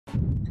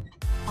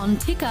On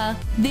Ticker,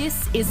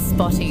 this is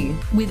Spotee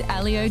with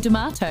Alio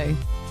D'Amato.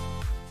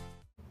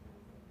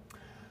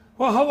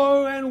 Well,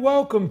 hello and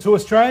welcome to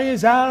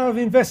Australia's Hour of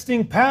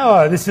Investing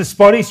Power. This is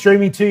Spotee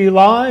streaming to you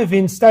live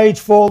in stage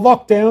 4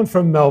 lockdown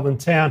from Melbourne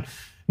town.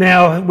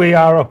 Now, we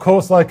are, of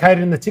course,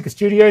 located in the Ticker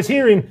studios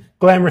here in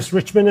glamorous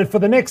Richmond, and for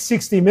the next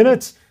 60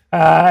 minutes,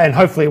 and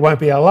hopefully it won't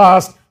be our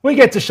last, we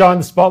get to shine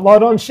the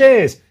spotlight on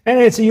shares and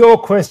answer your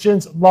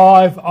questions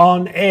live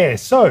on air.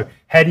 So,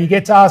 how do you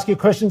get to ask your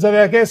questions of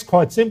our guests?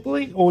 Quite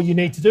simply, all you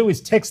need to do is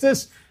text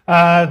us.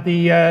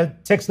 The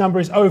text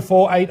number is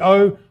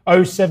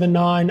 0480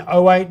 079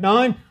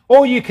 089,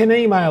 or you can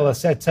email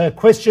us at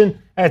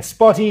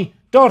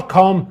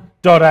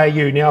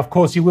question@spotee.com.au. Now, of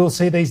course, you will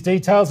see these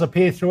details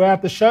appear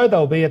throughout the show.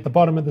 They'll be at the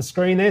bottom of the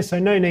screen there, so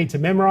no need to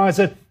memorise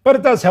it, but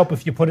it does help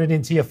if you put it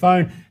into your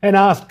phone and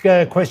ask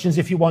questions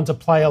if you want to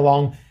play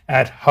along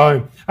at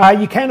home.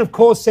 You can, of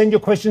course, send your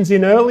questions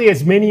in early,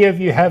 as many of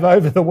you have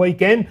over the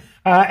weekend.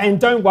 And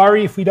don't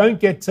worry, if we don't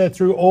get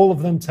through all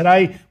of them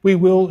today, we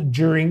will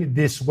during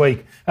this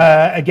week.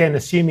 Again,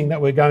 assuming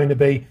that we're going to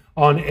be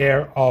on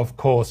air, of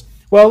course.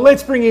 Well,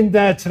 let's bring in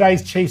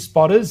today's chief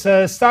spotters,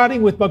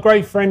 starting with my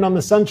great friend on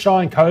the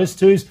Sunshine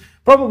Coast, who's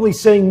probably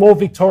seeing more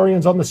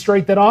Victorians on the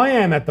street than I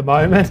am at the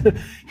moment.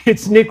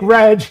 It's Nick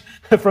Raj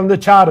from the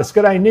Chartist.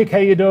 G'day, Nick. How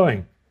you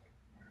doing?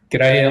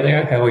 G'day,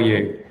 Elio. How are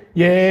you?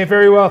 Yeah,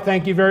 very well.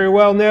 Thank you. Very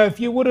well. Now, if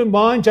you wouldn't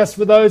mind, just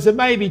for those that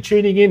may be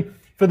tuning in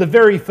for the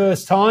very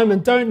first time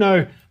and don't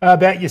know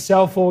about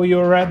yourself or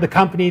your the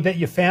company that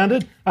you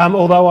founded,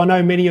 although I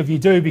know many of you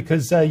do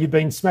because you've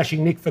been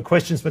smashing Nick for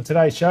questions for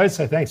today's show,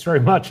 so thanks very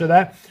much for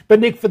that. But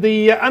Nick, for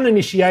the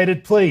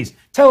uninitiated, please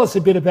tell us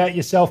a bit about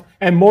yourself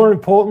and, more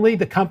importantly,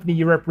 the company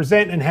you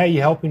represent and how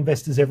you help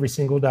investors every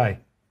single day.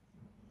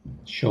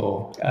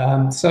 Sure.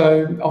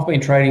 So I've been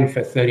trading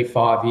for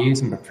 35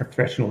 years. I'm a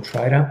professional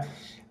trader.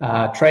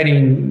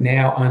 Trading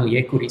now only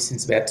equity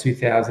since about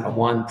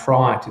 2001.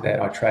 Prior to that,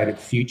 I traded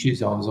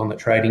futures. I was on the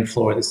trading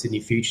floor of the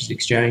Sydney Futures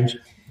Exchange.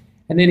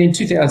 And then in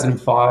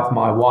 2005,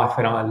 my wife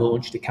and I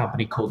launched a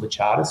company called the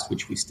Chartist,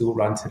 which we still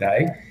run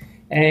today.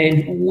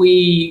 And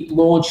we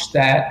launched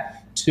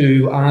that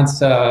to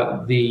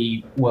answer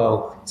to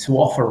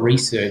offer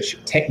research,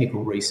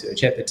 technical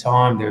research. At the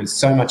time, there was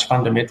so much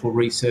fundamental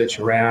research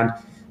around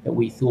that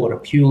we thought a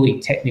purely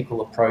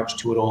technical approach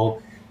to it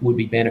all would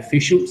be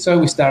beneficial. So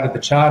we started the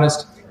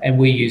Chartist, and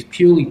we use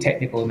purely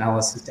technical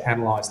analysis to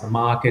analyse the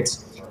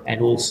markets and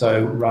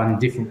also run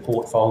different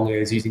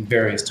portfolios using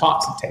various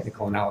types of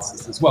technical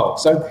analysis as well.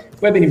 So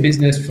we've been in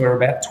business for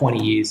about 20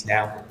 years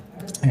now,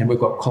 and we've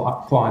got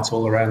clients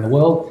all around the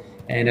world.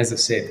 And as I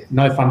said,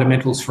 no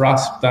fundamentals for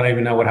us. Don't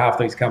even know what half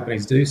these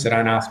companies do, so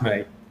don't ask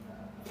me.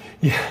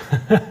 Yeah,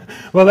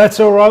 well,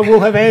 that's all right. We'll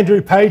have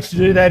Andrew Page to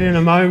do that in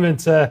a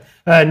moment,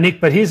 Nick,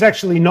 but he's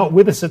actually not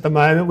with us at the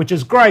moment, which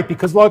is great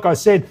because, like I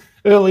said,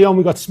 early on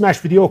we got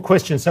smashed with your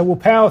questions, so we'll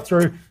power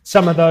through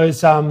some of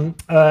those in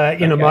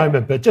a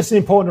moment. But just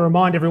important to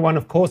remind everyone,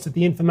 of course, that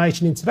the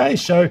information in today's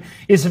show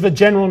is of a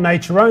general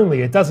nature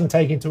only. It doesn't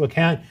take into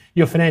account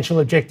your financial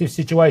objectives,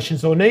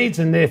 situations or needs,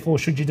 and therefore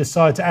should you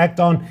decide to act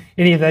on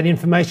any of that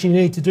information,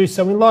 you need to do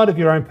so in light of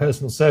your own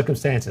personal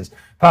circumstances.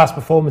 Past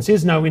performance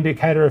is no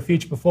indicator of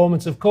future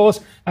performance, of course,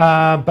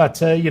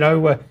 but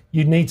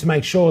you need to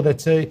make sure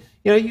that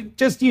you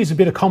just use a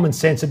bit of common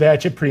sense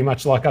about you, pretty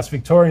much like us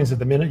Victorians at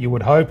the minute, you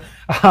would hope.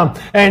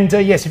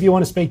 Yes, if you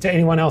want to speak to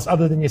anyone else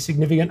other than your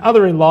significant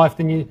other in life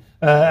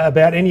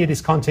about any of this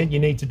content, you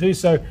need to do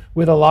so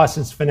with a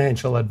licensed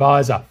financial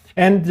advisor.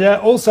 And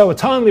also a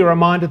timely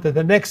reminder that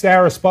the next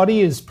hour of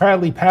Spotee is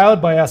proudly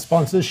powered by our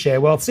sponsors,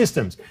 Share Wealth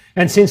Systems.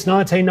 And since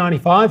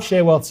 1995,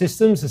 Share Wealth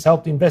Systems has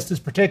helped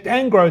investors protect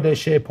and grow their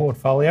share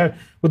portfolio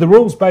with a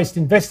rules-based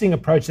investing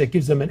approach that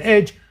gives them an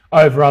edge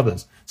over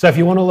others. So if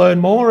you want to learn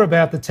more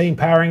about the team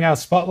powering our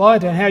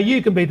spotlight and how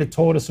you can be the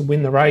tortoise and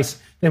win the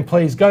race, then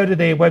please go to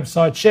their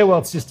website,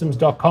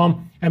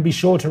 sharewealthsystems.com, and be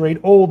sure to read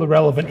all the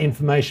relevant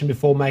information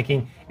before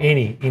making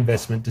any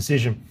investment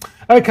decision.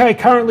 Okay,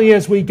 currently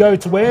as we go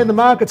to air, the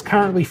market's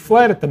currently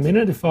flat at the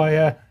minute. If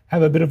I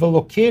have a bit of a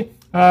look here,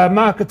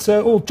 markets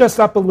are all just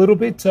up a little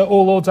bit.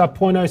 All odds up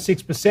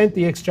 0.06%,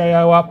 the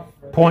XJO up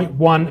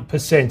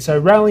 0.1%. So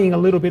rallying a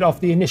little bit off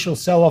the initial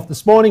sell-off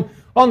this morning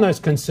on those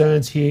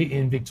concerns here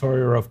in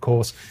Victoria, of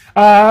course.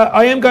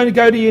 I am going to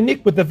go to you,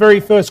 Nick, with the very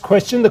first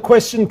question. The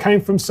question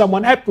came from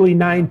someone aptly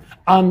named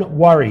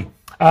Unworry.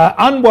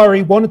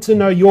 Unworry wanted to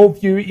know your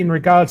view in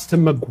regards to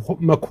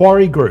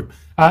Macquarie Group.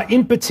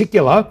 In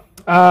particular,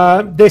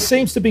 there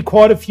seems to be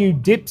quite a few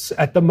dips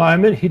at the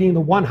moment hitting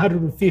the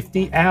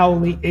 150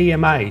 hourly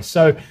EMA.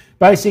 So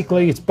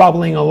basically it's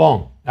bubbling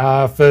along.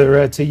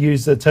 To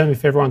use the term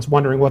if everyone's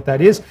wondering what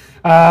that is,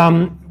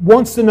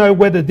 wants to know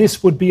whether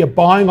this would be a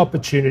buying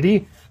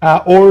opportunity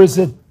or is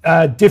it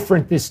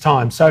different this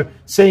time? So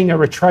seeing a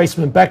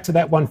retracement back to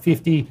that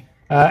 150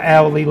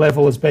 hourly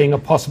level as being a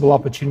possible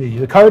opportunity.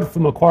 The code for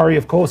Macquarie,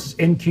 of course, is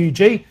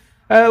NQG.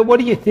 What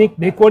do you think,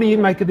 Nick? What do you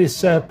make of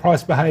this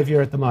price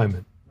behaviour at the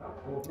moment?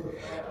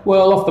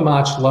 Well, off the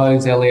March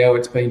lows, Elio,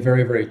 it's been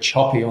very, very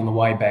choppy on the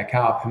way back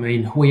up. I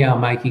mean, we are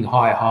making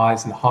higher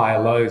highs and higher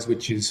lows,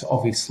 which is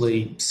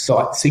obviously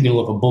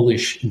signal of a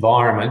bullish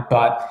environment.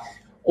 But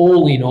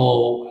all in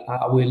all,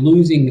 we're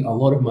losing a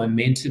lot of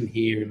momentum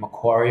here in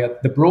Macquarie.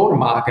 The broader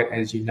market,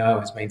 as you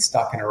know, has been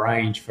stuck in a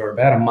range for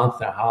about a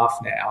month and a half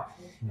now.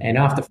 And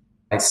after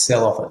a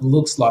sell-off, it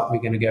looks like we're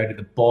going to go to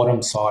the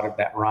bottom side of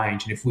that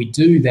range. And if we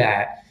do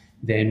that,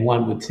 then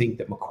one would think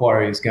that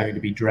Macquarie is going to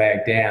be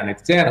dragged down.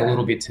 It's down a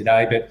little bit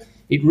today, but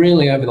it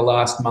really over the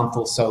last month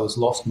or so has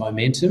lost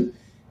momentum.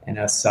 And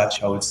as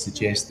such, I would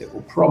suggest that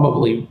we'll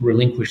probably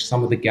relinquish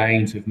some of the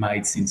gains we've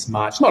made since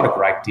March. Not a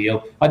great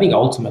deal. I think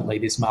ultimately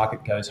this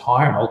market goes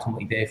higher, and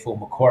ultimately, therefore,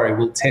 Macquarie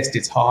will test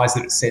its highs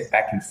that it set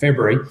back in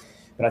February.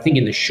 But I think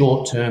in the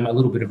short term, a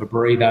little bit of a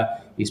breather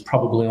is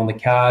probably on the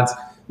cards.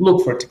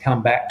 Look for it to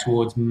come back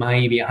towards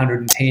maybe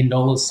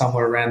 $110,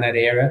 somewhere around that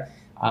area.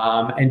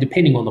 And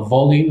depending on the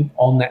volume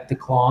on that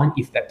decline,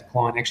 if that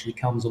decline actually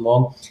comes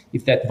along,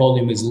 if that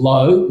volume is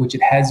low, which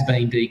it has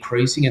been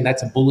decreasing, and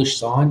that's a bullish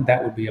sign,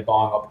 that would be a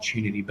buying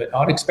opportunity. But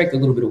I'd expect a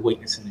little bit of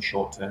weakness in the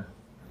short term.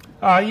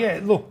 Yeah,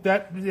 look,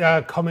 that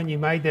comment you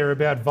made there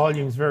about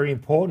volume is very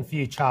important for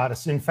you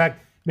chartists. In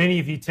fact, many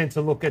of you tend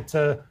to look at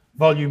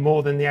volume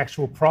more than the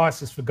actual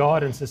prices for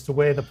guidance as to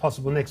where the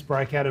possible next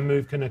breakout and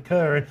move can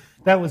occur. And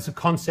that was a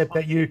concept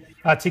that you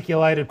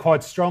articulated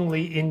quite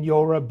strongly in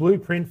your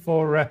blueprint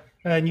for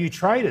new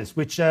traders,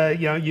 which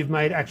you've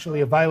made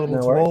actually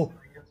available to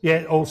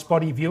all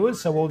Spotee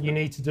viewers. So all you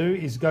need to do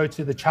is go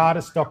to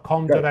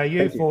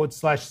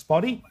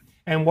thechartist.com.au/Spotee.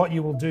 And what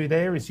you will do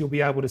there is you'll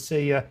be able to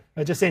see,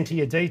 just enter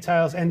your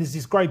details. And there's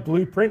this great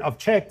blueprint. I've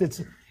checked.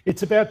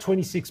 It's about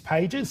 26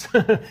 pages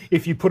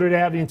if you put it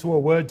out into a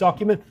Word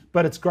document,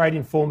 but it's great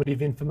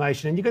informative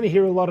information. And you're going to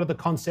hear a lot of the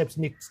concepts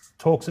Nick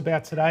talks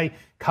about today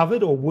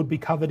covered or would be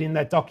covered in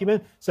that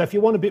document. So if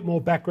you want a bit more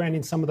background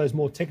in some of those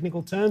more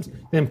technical terms,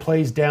 then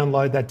please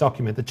download that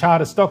document,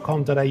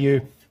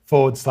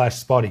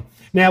 thechartist.com.au/Spotee.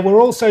 Now,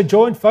 we're also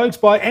joined, folks,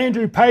 by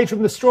Andrew Page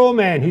from The Straw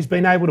Man, who's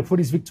been able to put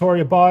his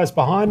Victoria bias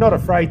behind, not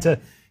afraid to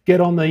get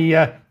on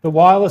the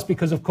wireless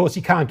because, of course,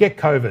 you can't get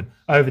COVID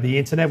over the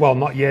internet. Well,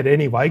 not yet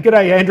anyway.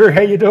 G'day, Andrew. How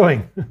you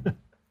doing?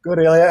 Good,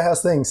 Elliot.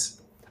 How's things?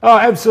 Oh,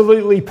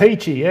 absolutely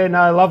peachy. Yeah,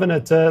 no, loving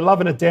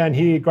it down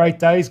here. Great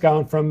days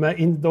going from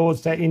indoors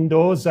to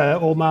indoors,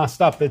 all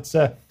masked up. It's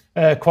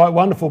quite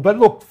wonderful. But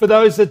look, for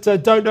those that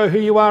don't know who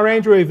you are,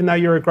 Andrew, even though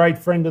you're a great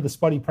friend of the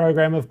Spotee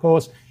program, of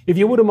course, if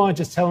you wouldn't mind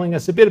just telling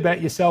us a bit about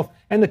yourself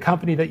and the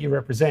company that you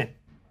represent.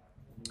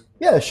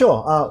 Yeah,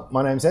 sure.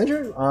 My name's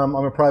Andrew. I'm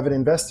a private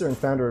investor and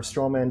founder of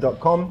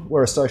strawman.com.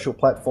 We're a social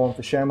platform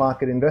for share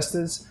market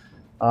investors.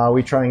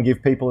 We try and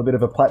give people a bit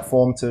of a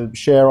platform to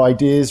share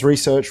ideas,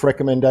 research,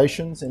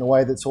 recommendations in a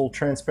way that's all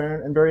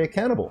transparent and very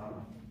accountable.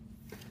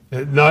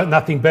 No,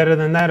 nothing better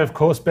than that, of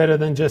course, better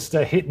than just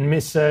a hit and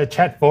miss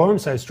chat forum,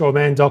 so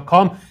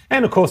strawman.com.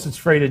 And of course, it's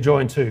free to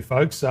join too,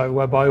 folks.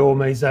 So by all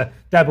means,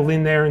 dabble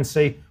in there and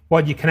see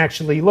what you can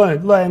actually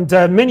learn. And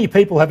many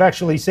people have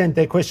actually sent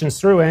their questions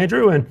through,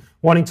 Andrew, and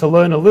wanting to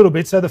learn a little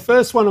bit. So the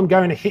first one I'm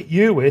going to hit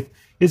you with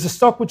is a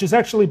stock which has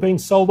actually been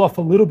sold off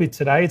a little bit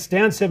today. It's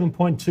down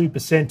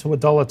 7.2% to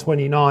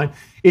 $1.29.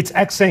 It's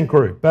Accent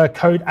Group,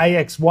 code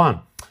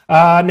AX1.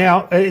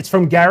 Now, it's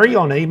from Gary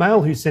on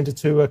email, who sent it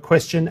to a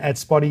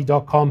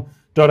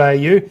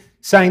question@spotee.com.au,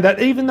 saying that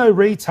even though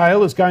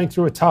retail is going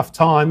through a tough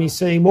time, he's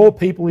seeing more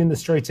people in the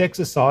streets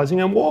exercising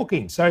and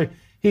walking. So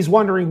he's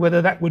wondering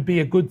whether that would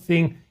be a good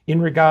thing in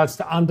regards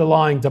to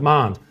underlying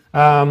demand.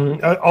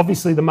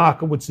 Obviously, the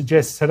market would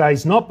suggest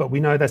today's not, but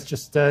we know that's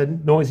just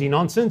noisy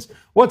nonsense.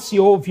 What's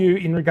your view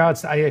in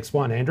regards to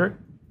AX1, Andrew?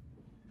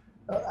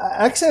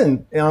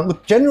 Accent,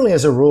 look, generally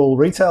as a rule,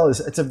 retail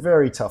it's a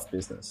very tough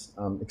business,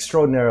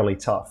 extraordinarily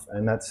tough.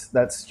 And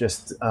that's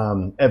just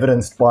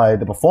evidenced by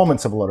the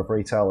performance of a lot of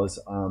retailers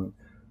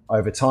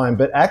over time.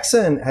 But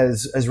Accent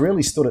has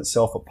really stood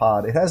itself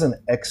apart. It has an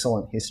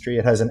excellent history.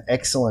 It has an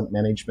excellent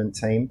management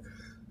team.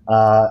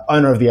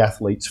 Owner of the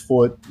Athlete's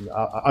Foot,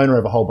 owner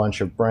of a whole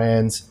bunch of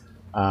brands,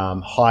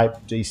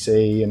 Hype,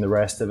 DC, and the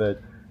rest of it.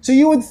 So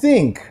you would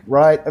think,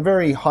 right, a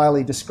very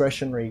highly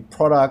discretionary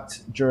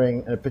product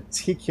during a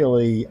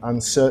particularly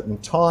uncertain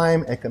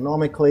time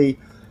economically,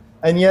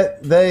 and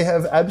yet they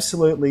have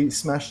absolutely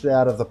smashed it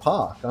out of the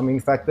park. I mean,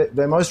 in fact,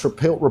 their most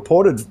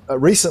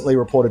recently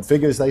reported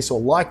figures, they saw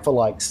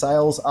like-for-like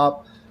sales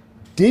up.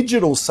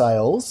 Digital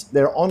sales,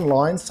 their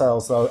online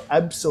sales, though,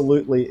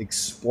 absolutely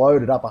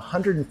exploded, up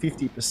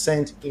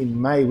 150%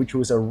 in May, which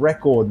was a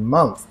record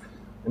month.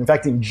 In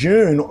fact, in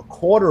June, a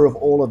quarter of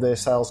all of their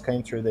sales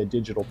came through their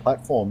digital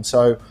platform.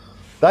 So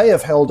they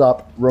have held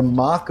up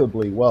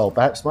remarkably well,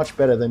 perhaps much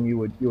better than you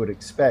would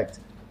expect.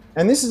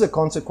 And this is a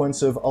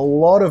consequence of a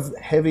lot of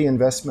heavy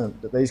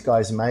investment that these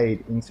guys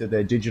made into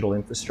their digital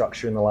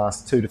infrastructure in the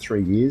last 2 to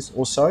 3 years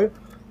or so.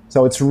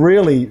 So it's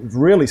really,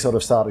 really sort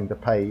of starting to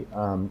pay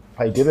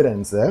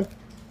dividends there.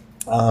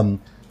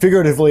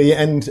 figuratively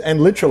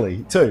and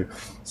literally too.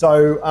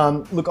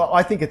 So look,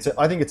 I think it's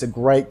a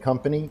great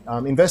company.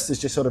 Investors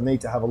just sort of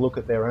need to have a look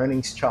at their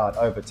earnings chart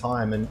over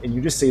time, and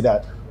you just see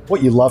that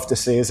what you love to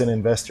see as an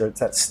investor. It's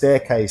that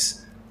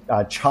staircase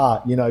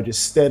chart,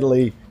 just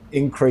steadily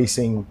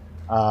increasing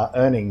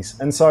earnings.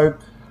 And so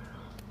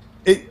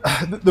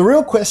the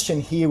real question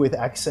here with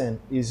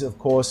Accent is, of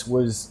course,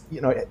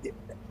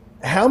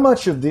 how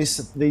much of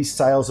these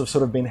sales have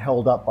sort of been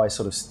held up by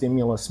sort of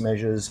stimulus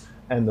measures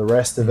and the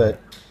rest of it?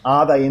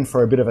 Are they in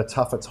for a bit of a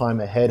tougher time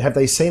ahead? Have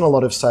they seen a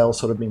lot of sales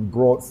sort of being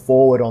brought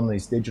forward on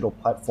these digital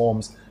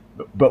platforms,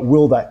 but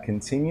will that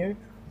continue?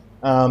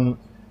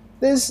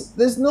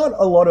 There's not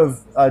a lot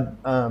of,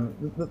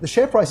 the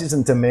share price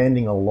isn't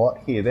demanding a lot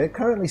here. They're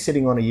currently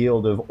sitting on a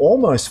yield of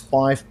almost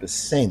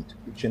 5%,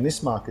 which in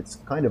this market's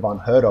kind of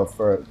unheard of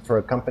for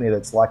a company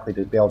that's likely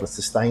to be able to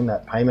sustain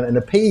that payment, and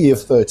a PE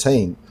of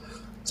 13.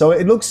 So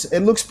it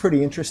looks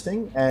pretty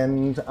interesting,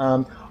 and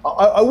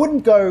I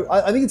wouldn't go.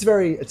 I think it's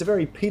a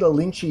very Peter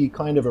Lynchy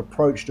kind of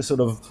approach to sort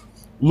of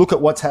look at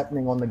what's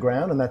happening on the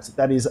ground, and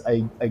that is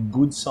a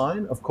good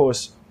sign. Of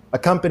course, a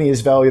company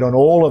is valued on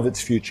all of its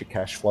future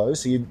cash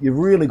flows, so you've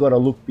really got to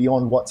look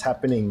beyond what's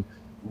happening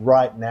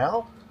right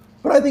now.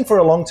 But I think for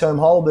a long-term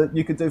hold, that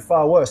you could do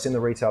far worse in the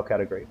retail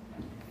category.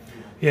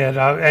 Yeah,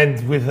 no,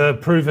 and with a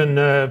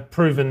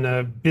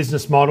proven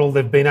business model,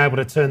 they've been able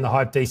to turn the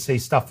hype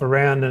DC stuff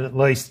around and at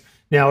least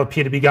now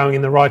appear to be going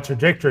in the right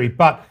trajectory.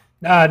 But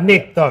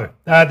Nick, though,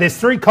 there's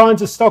three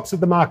kinds of stocks at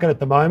the market at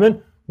the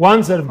moment.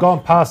 Ones that have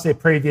gone past their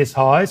previous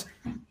highs,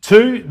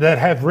 two that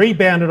have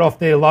rebounded off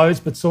their lows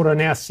but sort of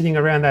now sitting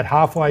around that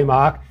halfway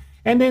mark,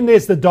 and then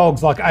there's the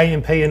dogs like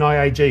AMP and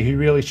IAG who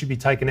really should be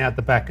taken out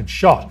the back and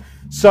shot.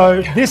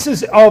 So this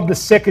is of the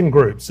second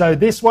group. So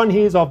this one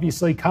here has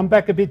obviously come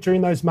back a bit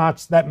during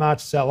that March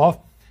sell-off.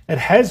 It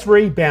has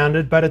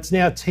rebounded, but it's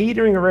now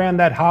teetering around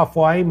that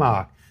halfway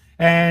mark.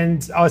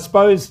 And I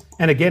suppose,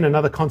 and again,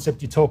 another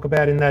concept you talk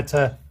about in that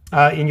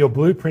in your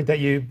blueprint that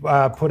you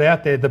put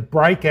out there, the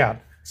breakout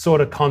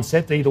sort of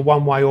concept, either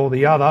one way or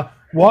the other.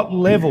 What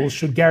levels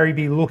should Gary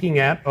be looking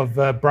at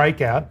of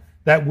breakout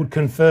that would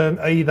confirm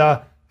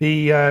either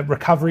the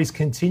recovery is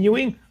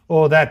continuing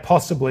or that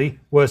possibly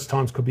worse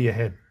times could be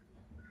ahead?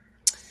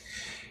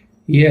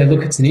 Yeah,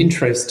 look, it's an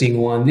interesting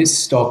one. This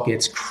stock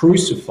gets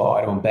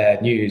crucified on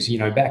bad news.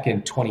 Back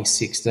in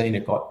 2016,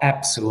 it got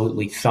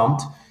absolutely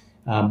thumped.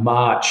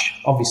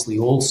 March, obviously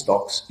all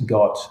stocks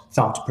got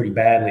thumped pretty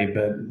badly,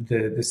 but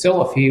the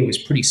sell-off here was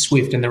pretty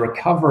swift, and the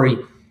recovery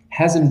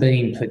hasn't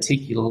been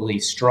particularly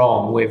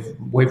strong.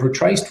 We've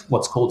retraced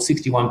what's called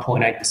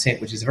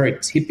 61.8%, which is a very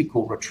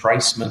typical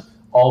retracement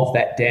of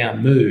that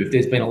down move.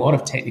 There's been a lot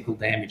of technical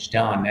damage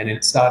done, and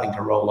it's starting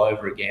to roll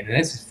over again, and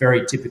that's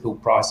very typical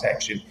price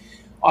action.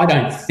 I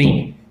don't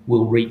think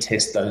we'll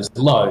retest those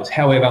lows.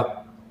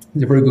 However,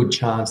 there's a very good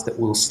chance that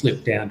we'll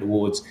slip down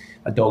towards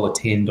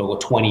 $1.10,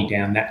 $1.20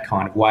 down that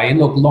kind of way. And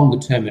look, longer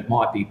term, it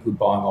might be a good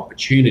buying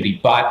opportunity.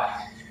 But,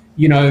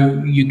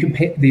 you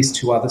compare this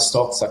to other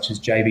stocks such as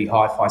JB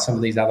Hi-Fi, some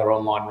of these other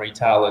online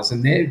retailers,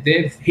 and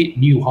they've hit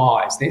new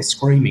highs. They're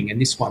screaming, and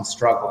this one's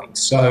struggling.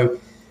 So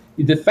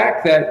the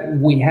fact that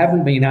we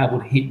haven't been able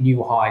to hit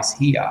new highs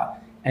here,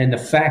 and the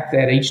fact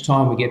that each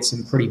time we get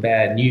some pretty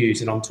bad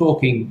news, and I'm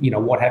talking,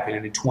 what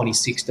happened in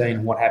 2016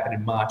 and what happened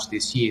in March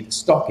this year, the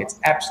stock gets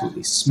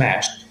absolutely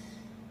smashed.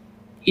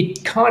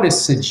 It kind of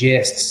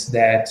suggests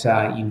that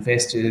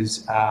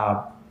investors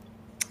are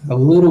a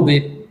little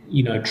bit,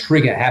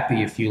 trigger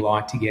happy, if you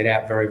like, to get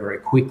out very, very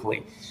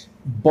quickly.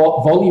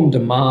 But volume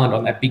demand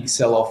on that big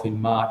sell-off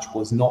in March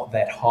was not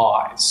that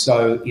high.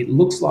 So it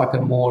looks like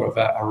more of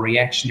a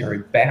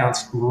reactionary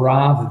bounce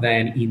rather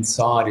than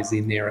insiders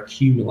in there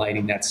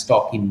accumulating that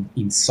stock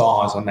in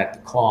size on that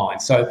decline.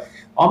 So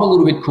I'm a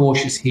little bit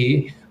cautious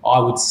here. I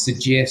would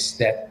suggest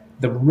that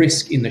the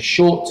risk in the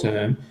short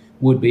term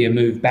would be a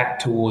move back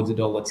towards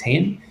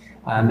 $1.10.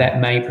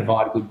 That may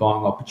provide a good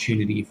buying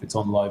opportunity if it's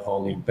on low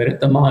volume. But at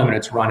the moment,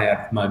 it's run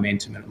out of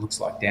momentum and it looks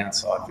like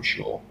downside for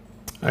sure.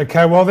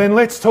 Okay, well then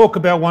let's talk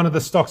about one of the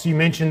stocks you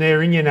mentioned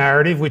there in your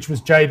narrative, which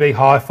was JB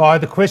Hi-Fi.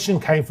 The question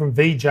came from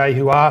VJ,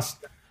 who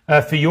asked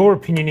for your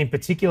opinion in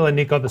particular,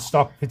 Nick, on the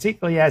stock,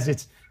 particularly as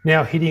it's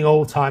now hitting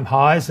all-time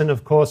highs. And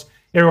of course,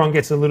 everyone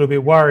gets a little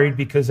bit worried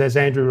because, as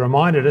Andrew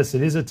reminded us,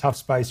 it is a tough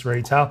space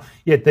retail,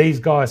 yet these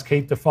guys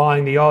keep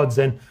defying the odds.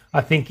 And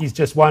I think he's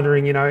just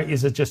wondering,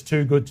 is it just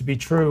too good to be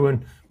true,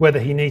 and whether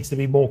he needs to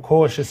be more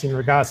cautious in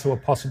regards to a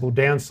possible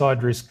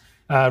downside risk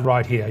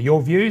right here.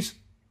 Your views,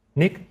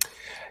 Nick?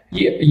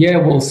 Yeah,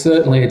 well,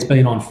 certainly it's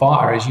been on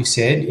fire, as you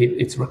said.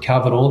 It's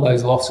recovered all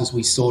those losses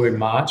we saw in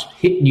March,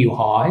 hit new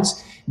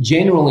highs.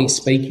 Generally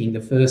speaking, the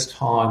first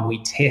time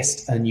we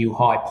test a new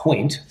high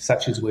point,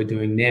 such as we're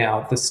doing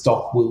now, the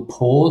stock will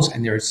pause,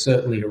 and there is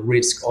certainly a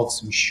risk of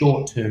some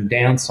short-term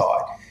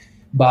downside.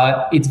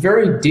 But it's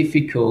very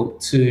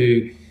difficult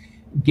to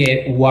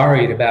get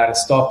worried about a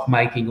stock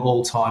making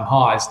all-time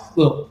highs.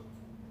 Look,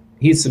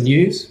 here's some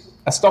news.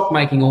 A stock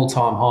making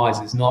all-time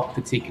highs is not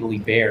particularly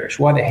bearish.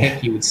 Why the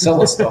heck you would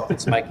sell a stock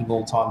that's making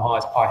all-time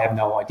highs, I have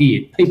no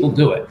idea. People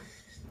do it.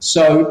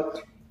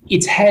 So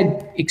it's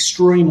had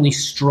extremely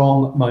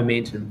strong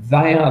momentum.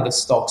 They are the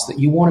stocks that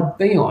you want to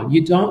be on.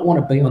 You don't want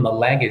to be on the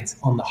laggards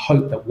on the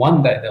hope that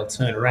one day they'll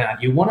turn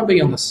around. You want to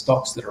be on the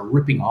stocks that are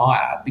ripping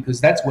higher,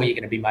 because that's where you're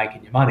going to be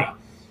making your money.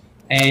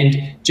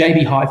 And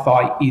JB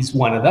Hi-Fi is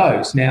one of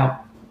those.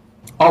 Now,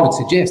 I would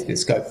suggest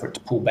there's scope for it to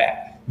pull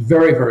back.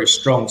 Very, very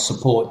strong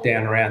support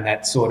down around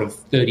that sort of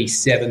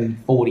 $37,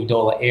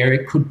 $40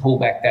 area. Could pull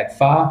back that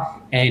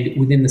far. And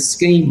within the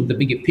scheme of the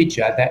bigger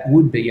picture, that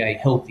would be a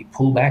healthy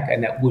pullback,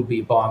 and that would be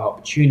a buying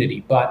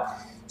opportunity. But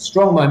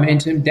strong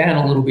momentum, down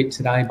a little bit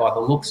today by the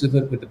looks of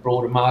it with the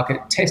broader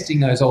market, testing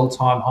those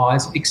all-time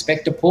highs.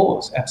 Expect a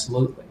pause,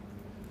 absolutely.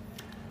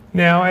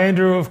 Now,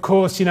 Andrew, of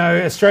course, you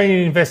know,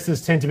 Australian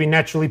investors tend to be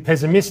naturally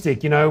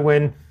pessimistic. You know,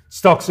 when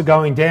stocks are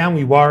going down,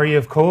 we worry,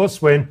 of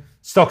course. When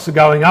stocks are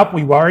going up,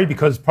 we worry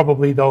because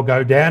probably they'll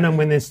go down. And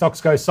when their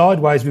stocks go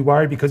sideways, we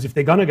worry because if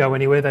they're going to go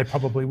anywhere, they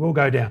probably will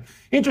go down.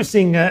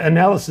 Interesting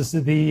analysis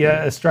of the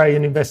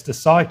Australian investor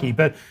psyche.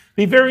 But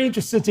be very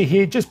interested to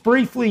hear just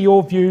briefly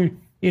your view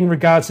in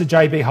regards to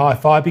JB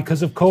Hi-Fi,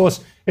 because, of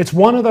course, it's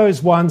one of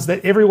those ones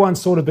that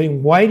everyone's sort of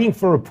been waiting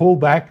for a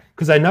pullback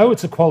because they know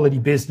it's a quality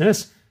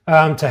business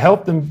to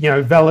help them, you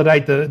know,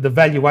 validate the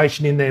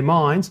valuation in their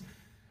minds.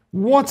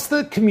 What's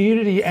the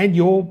community and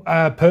your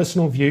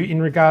personal view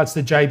in regards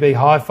to JB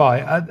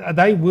Hi-Fi? Are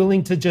they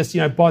willing to just, you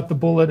know, bite the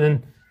bullet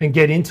and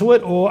get into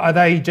it, or are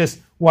they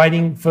just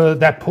waiting for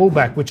that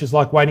pullback, which is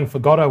like waiting for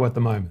Godot at the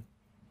moment?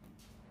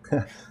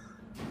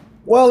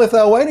 Well, if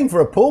they're waiting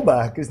for a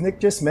pullback, as Nick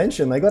just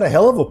mentioned, they got a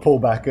hell of a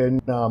pullback in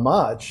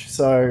March.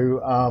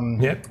 So,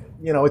 yep.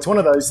 You know, it's one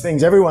of those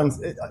things.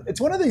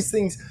 It's one of these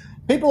things.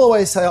 People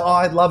always say, "Oh,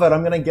 I'd love it.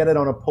 I'm going to get it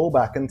on a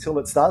pullback," until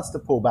it starts to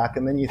pull back,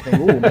 and then you think,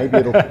 "Oh, maybe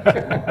it'll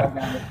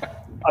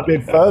a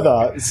bit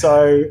further."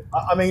 So,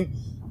 I mean,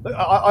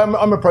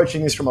 I'm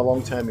approaching this from a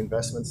long-term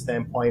investment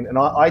standpoint, and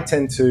I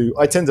tend to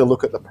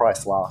look at the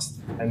price last.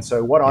 And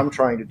so, what I'm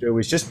trying to do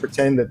is just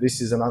pretend that this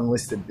is an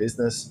unlisted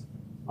business.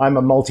 I'm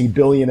a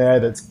multi-billionaire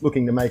that's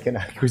looking to make an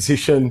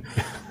acquisition.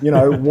 You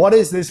know, what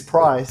is this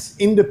price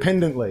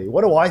independently?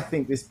 What do I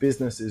think this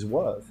business is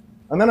worth?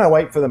 And then I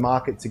wait for the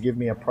market to give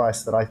me a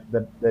price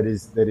that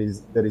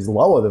is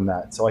lower than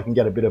that, so I can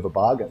get a bit of a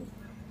bargain.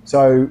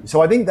 So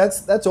I think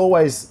that's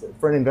always,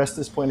 for an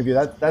investor's point of view,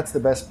 that's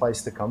the best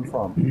place to come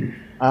from.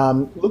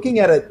 Looking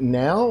at it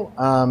now,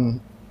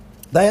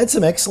 they had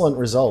some excellent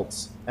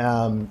results.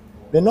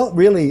 They're not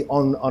really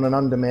on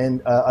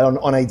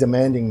a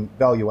demanding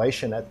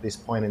valuation at this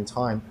point in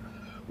time.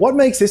 What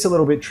makes this a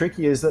little bit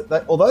tricky is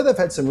that although they've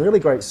had some really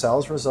great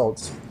sales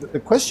results, the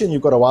question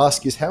you've got to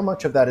ask is how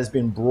much of that has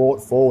been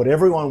brought forward.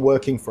 Everyone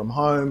working from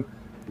home,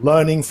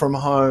 learning from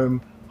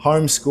home,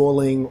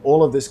 homeschooling,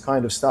 all of this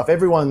kind of stuff.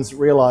 Everyone's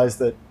realized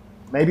that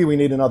maybe we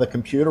need another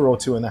computer or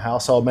two in the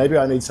household. Maybe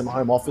I need some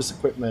home office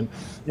equipment,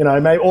 you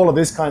know, maybe all of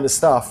this kind of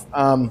stuff.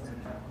 You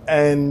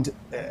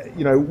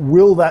know,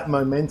 will that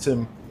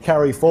momentum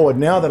carry forward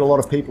now that a lot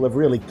of people have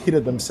really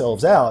kitted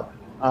themselves out?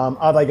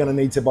 Are they going to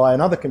need to buy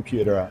another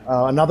computer,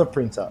 another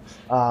printer,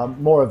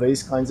 more of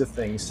these kinds of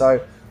things? So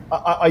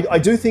I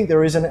do think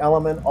there is an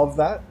element of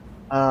that.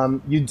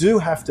 You do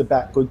have to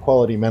back good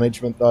quality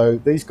management, though.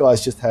 These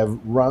guys just have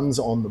runs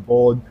on the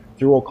board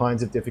through all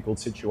kinds of difficult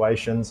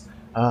situations.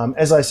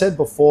 As I said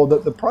before,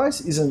 that the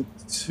price isn't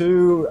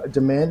too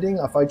demanding.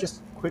 If I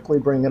just quickly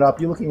bring it up,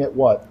 you're looking at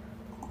what?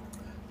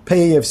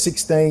 PE of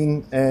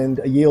 16 and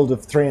a yield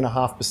of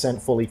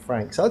 3.5% fully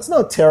franked. So it's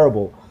not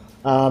terrible.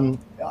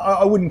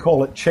 I wouldn't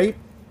call it cheap,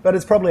 but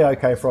it's probably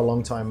okay for a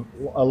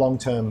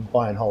long-term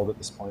buy and hold at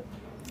this point.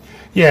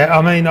 Yeah,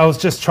 I mean, I was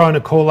just trying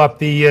to call up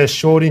the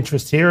short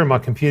interest here, and my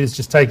computer's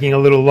just taking a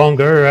little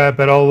longer,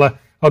 but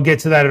I'll get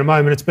to that in a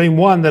moment. It's been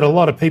one that a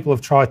lot of people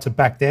have tried to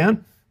back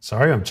down.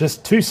 Sorry, I'm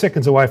just 2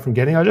 seconds away from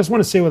getting. I just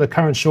want to see what the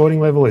current shorting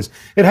level is.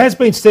 It has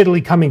been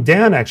steadily coming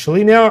down,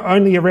 actually, now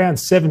only around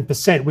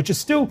 7%, which is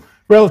still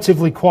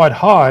relatively quite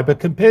high, but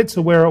compared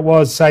to where it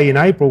was, say, in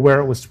April, where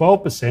it was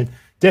 12%,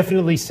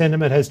 definitely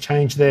sentiment has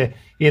changed there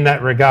in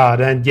that regard.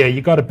 And yeah,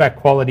 you got to back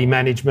quality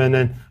management,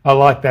 and I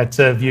like that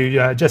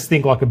view. Just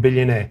think like a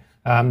billionaire.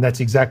 That's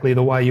exactly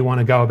the way you want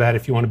to go about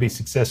it if you want to be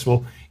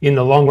successful in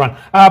the long run.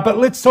 But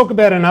let's talk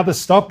about another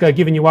stock,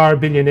 given you are a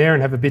billionaire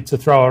and have a bit to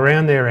throw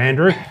around there,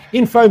 Andrew.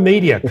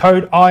 Infomedia,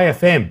 code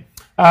IFM.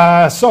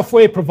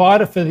 Software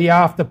provider for the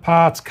after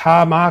parts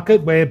car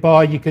market,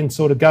 whereby you can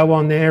sort of go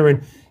on there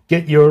and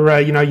get your,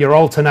 your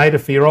alternator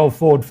for your old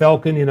Ford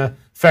Falcon in a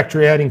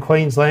factory out in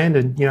Queensland,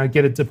 and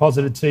get it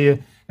deposited to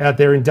you out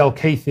there in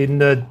Dalkeith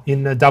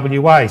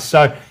in WA.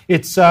 So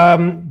it's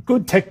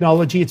good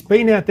technology. It's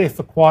been out there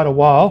for quite a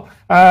while.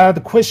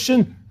 The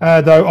question,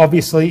 though,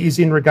 obviously, is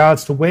in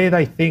regards to where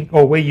they think,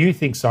 or where you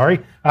think,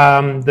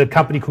 the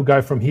company could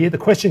go from here. The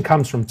question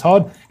comes from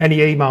Todd, and he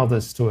emailed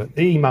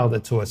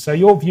it to us. So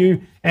your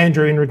view,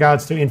 Andrew, in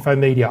regards to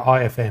Infomedia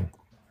IFM.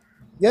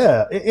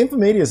 Yeah,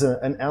 Infomedia is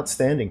an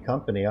outstanding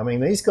company. I mean,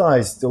 these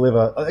guys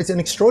deliver, it's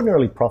an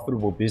extraordinarily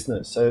profitable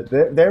business. So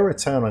their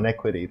return on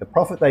equity, the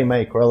profit they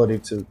make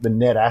relative to the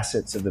net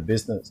assets of the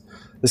business,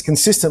 has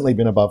consistently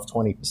been above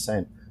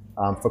 20%.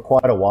 for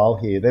quite a while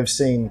here. They've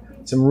seen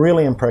some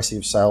really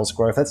impressive sales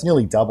growth. That's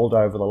nearly doubled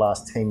over the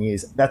last 10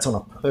 years. That's on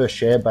a per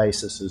share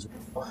basis as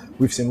well.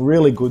 We've seen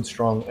really good,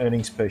 strong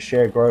earnings per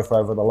share growth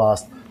over the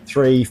last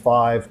 3,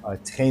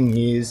 5, 10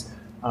 years.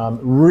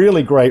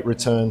 Really great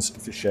returns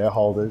for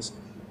shareholders.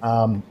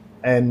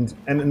 And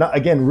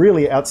again,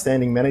 really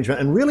outstanding management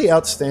and really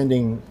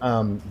outstanding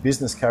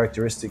business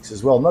characteristics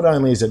as well. Not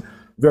only is it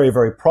very,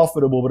 very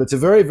profitable, but it's a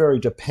very, very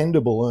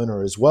dependable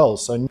earner as well.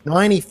 So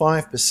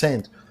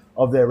 95%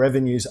 of their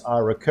revenues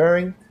are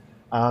recurring.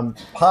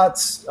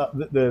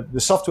 The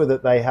software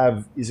that they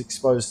have is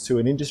exposed to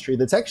an industry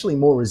that's actually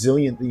more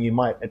resilient than you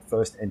might at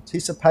first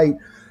anticipate.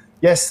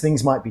 Yes,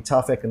 things might be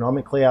tough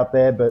economically out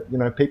there, but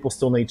people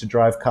still need to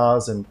drive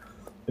cars, and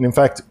in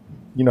fact,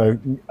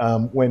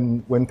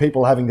 when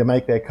people are having to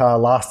make their car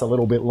last a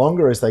little bit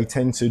longer, as they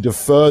tend to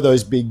defer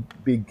those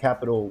big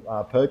capital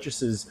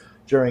purchases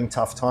during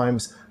tough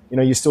times,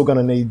 you're still going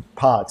to need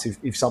parts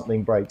if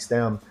something breaks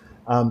down.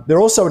 They're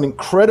also an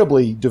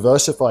incredibly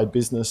diversified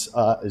business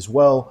as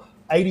well.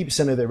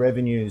 80% of their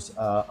revenues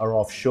are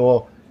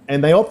offshore,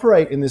 and they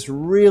operate in this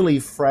really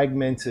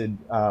fragmented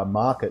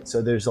market.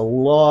 So there's a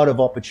lot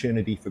of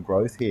opportunity for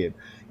growth here.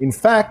 In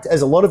fact,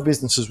 as a lot of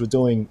businesses were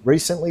doing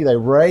recently, they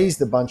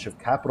raised a bunch of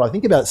capital, I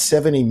think about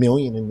 70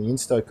 million in the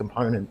Insto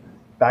component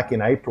back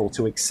in April,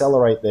 to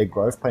accelerate their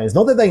growth plans.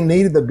 Not that they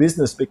needed the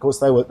business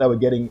because they were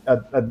getting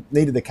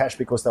needed the cash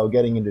because they were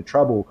getting into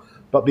trouble,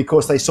 but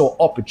because they saw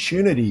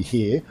opportunity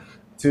here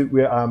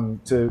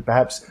to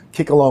perhaps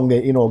kick along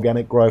their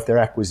inorganic growth, their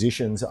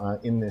acquisitions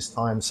in this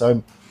time.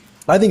 So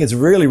I think it's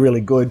really,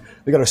 really good.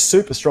 They've got a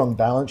super strong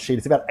balance sheet.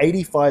 It's about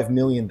 $85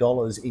 million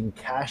in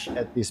cash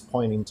at this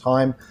point in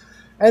time.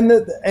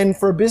 And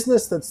for a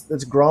business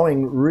that's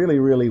growing really,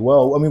 really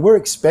well, I mean, we're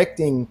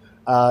expecting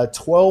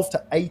 12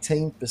 to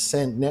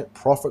 18% net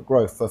profit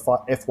growth for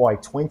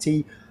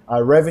FY20.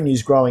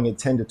 Revenue's growing at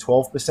 10 to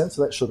 12%.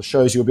 So that sort of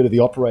shows you a bit of the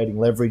operating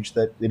leverage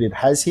that it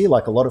has here,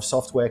 like a lot of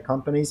software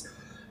companies.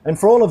 And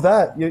for all of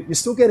that, you're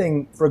still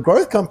getting, for a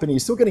growth company,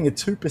 you're still getting a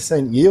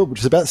 2% yield,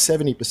 which is about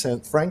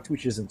 70% franked,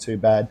 which isn't too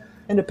bad,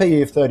 and a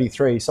PE of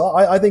 33. So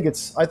I think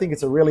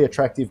it's a really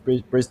attractive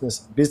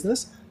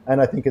business,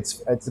 and I think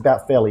it's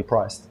about fairly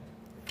priced.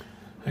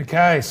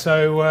 Okay,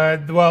 so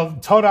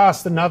Todd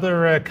asked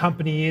another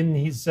company in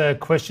his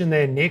question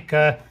there, Nick.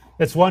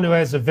 It's one who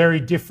has a very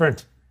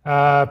different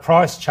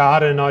price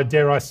chart, and I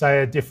dare I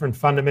say a different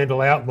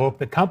fundamental outlook.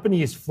 The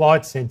company is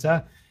Flight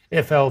Centre,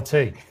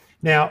 FLT.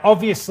 Now,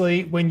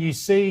 obviously, when you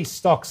see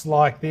stocks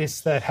like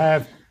this that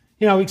have,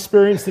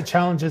 experienced the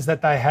challenges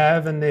that they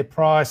have, and their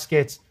price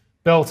gets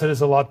belted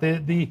as a lot,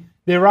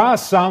 there are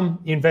some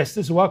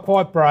investors who are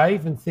quite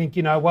brave and think,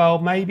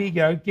 maybe,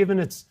 given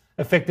it's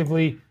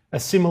effectively a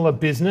similar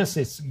business,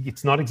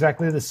 it's not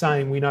exactly the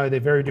same. We know they're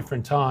very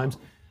different times,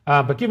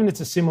 but given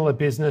it's a similar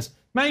business,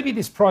 maybe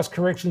this price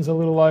correction's a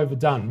little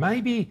overdone.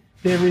 Maybe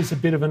there is a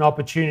bit of an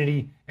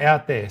opportunity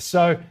out there.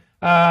 So,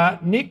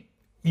 Nick,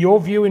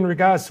 your view in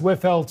regards to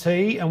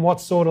FLT and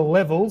what sort of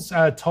levels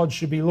Todd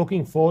should be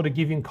looking for to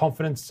give him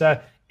confidence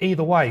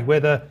either way,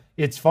 whether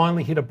it's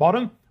finally hit a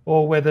bottom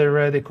or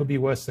whether there could be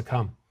worse to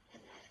come?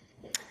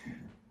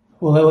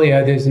 Well,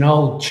 Elio, there's an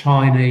old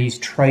Chinese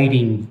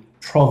trading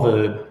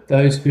proverb: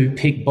 those who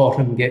pick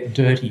bottom get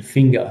dirty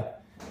finger.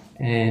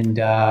 And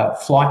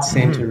Flight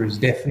Centre is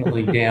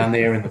definitely down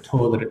there in the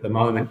toilet at the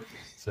moment.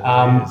 So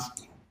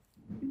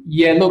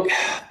yeah, look,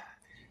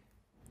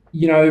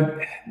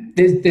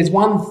 there's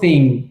one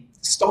thing: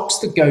 stocks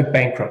that go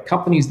bankrupt,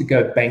 companies that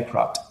go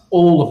bankrupt,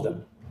 all of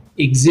them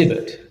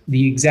exhibit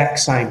the exact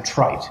same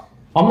trait.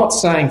 I'm not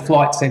saying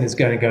Flight Centre is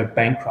going to go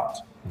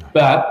bankrupt,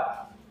 but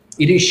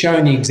it is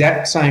showing the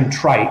exact same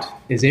trait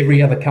as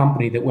every other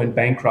company that went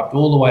bankrupt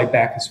all the way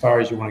back as far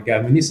as you want to go.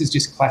 I mean, this is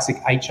just classic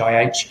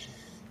HIH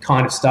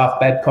kind of stuff,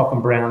 Babcock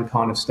and Brown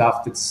kind of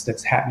stuff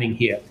that's happening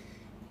here.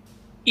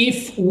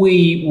 If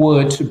we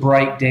were to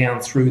break down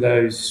through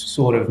those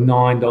sort of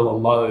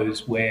 $9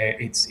 lows where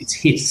it's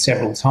hit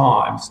several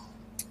times,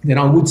 then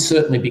I would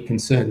certainly be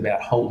concerned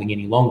about holding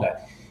any longer.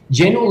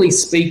 Generally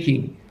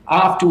speaking,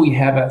 after we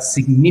have a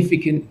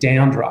significant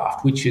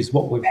downdraft, which is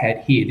what we've had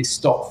here, this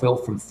stock fell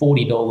from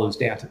 $40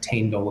 down to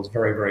 $10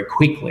 very, very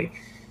quickly.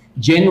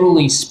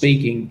 Generally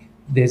speaking,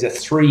 there's a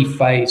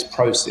three-phase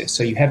process.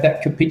 So you have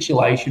that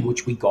capitulation,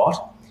 which we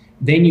got.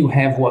 Then you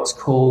have what's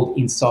called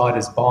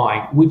insiders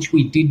buying, which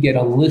we did get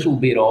a little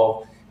bit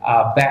of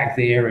back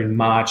there in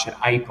March and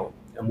April.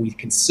 And we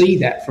can see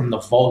that from the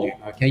volume,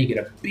 okay? You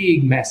get a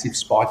big, massive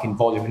spike in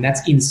volume, and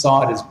that's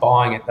insiders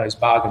buying at those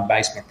bargain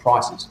basement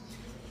prices.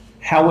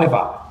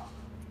 However,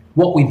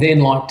 what we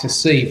then like to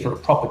see for a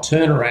proper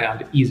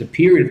turnaround is a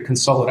period of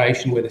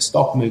consolidation where the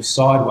stock moves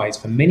sideways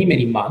for many,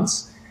 many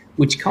months,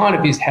 which kind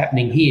of is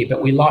happening here,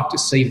 but we like to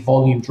see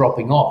volume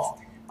dropping off.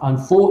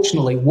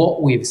 Unfortunately,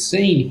 what we've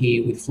seen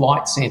here with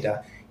Flight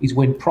Centre is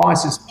when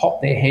prices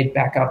popped their head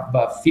back up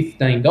above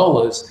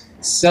 $15,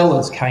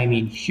 sellers came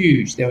in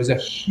huge. There was a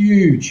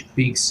huge,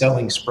 big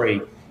selling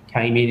spree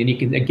came in, and you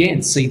can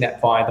again see that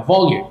via the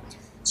volume.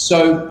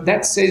 So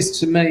that says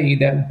to me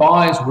that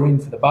buyers were in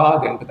for the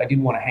bargain, but they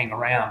didn't want to hang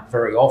around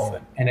very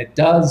often. And it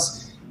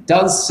does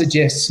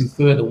suggest some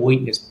further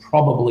weakness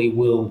probably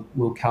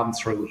will come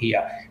through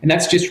here. And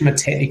that's just from a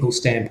technical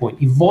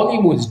standpoint. If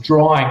volume was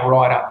drying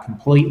right up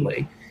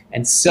completely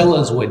and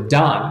sellers were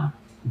done,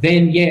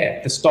 then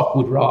yeah, the stock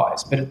would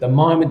rise. But at the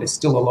moment, there's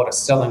still a lot of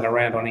selling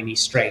around on any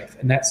strength.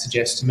 And that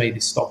suggests to me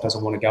this stock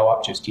doesn't want to go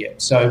up just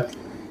yet. So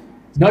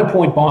no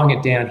point buying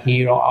it down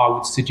here, I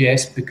would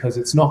suggest, because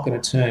it's not going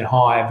to turn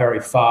higher very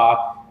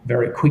far,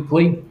 very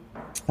quickly.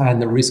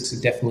 And the risks are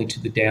definitely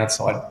to the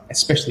downside,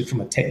 especially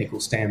from a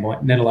technical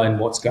standpoint, let alone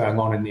what's going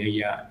on in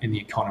the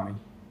economy.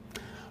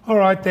 All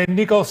right then,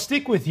 Nick, I'll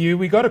stick with you.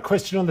 We got a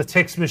question on the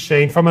text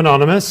machine from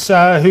Anonymous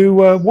who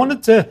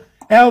wanted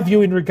our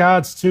view in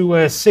regards to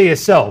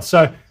CSL.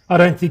 So I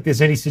don't think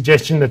there's any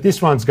suggestion that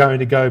this one's going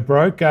to go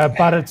broke,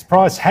 but its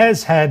price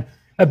has had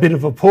a bit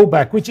of a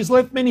pullback, which has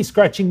left many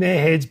scratching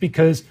their heads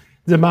because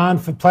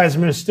demand for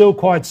plasma is still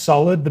quite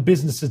solid. The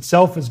business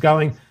itself is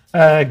going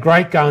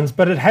great guns,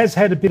 but it has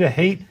had a bit of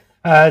heat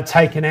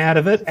taken out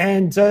of it.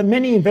 And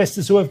many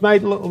investors who have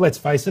made, let's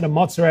face it, a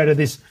mozza out of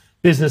this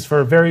business for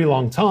a very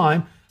long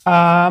time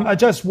are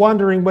just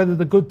wondering whether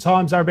the good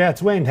times are about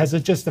to end. Has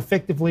it just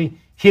effectively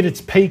hit its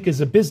peak as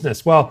a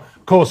business? Well,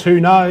 of course, who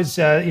knows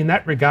in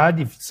that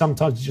regard.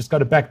 Sometimes you just got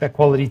to back that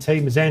quality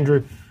team, as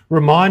Andrew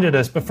reminded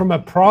us. But from a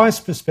price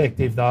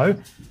perspective, though,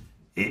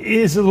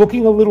 is it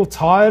looking a little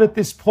tired at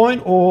this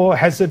point, or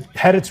has it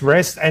had its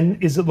rest,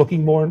 and is it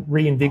looking more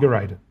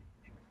reinvigorated?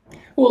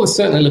 Well, it's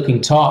certainly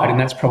looking tight, and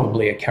that's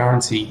probably a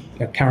currency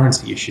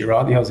issue,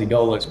 right? The Aussie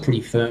dollar is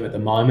pretty firm at the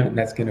moment, and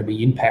that's going to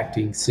be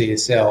impacting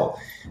CSL.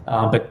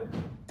 But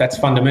that's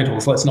fundamental,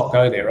 so let's not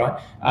go there,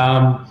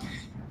 right?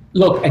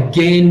 Look,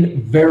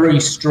 again, very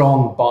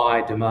strong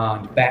buy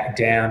demand back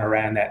down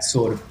around that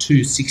sort of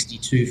 260,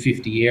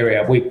 250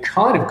 area. We've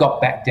kind of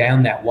got back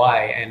down that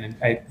way, and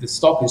the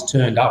stock has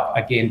turned up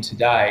again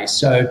today.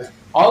 So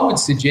I would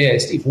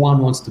suggest if one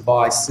wants to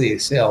buy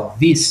CSL,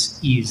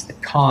 this is the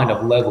kind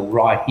of level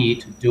right here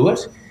to do it.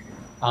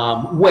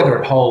 Whether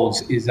it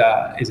holds is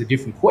a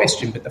different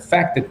question, but the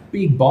fact that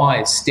big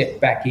buyers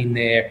stepped back in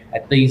there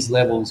at these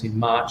levels in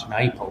March and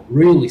April,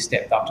 really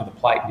stepped up to the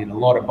plate and did a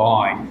lot of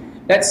buying,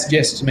 that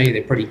suggests to me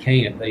they're pretty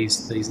keen at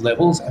these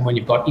levels. And when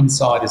you've got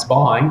insiders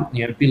buying,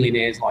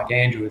 billionaires like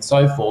Andrew and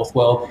so forth,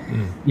 well,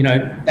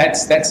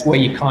 that's where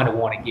you kind of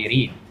want to get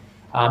in.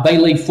 They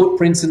leave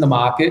footprints in the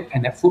market,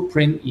 and that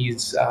footprint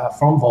is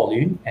from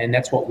volume, and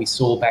that's what we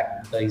saw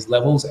back at these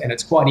levels. And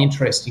it's quite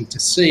interesting to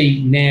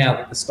see now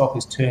that the stock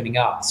is turning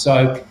up.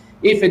 So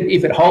if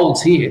it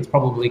holds here, it's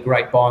probably a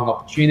great buying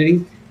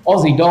opportunity.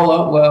 Aussie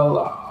dollar,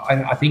 well,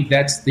 I think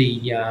that's the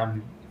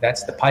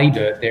pay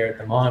dirt there at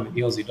the moment.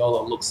 The Aussie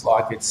dollar looks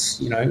like it's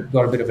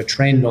got a bit of a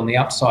trend on the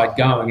upside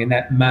going, and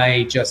that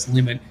may just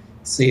limit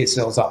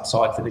CSL's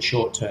upside for the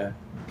short term.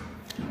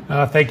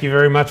 Thank you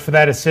very much for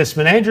that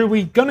assessment. Andrew,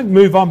 we're going to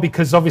move on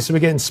because obviously we're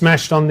getting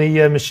smashed on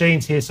the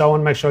machines here, so I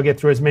want to make sure I get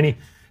through as many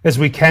as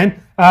we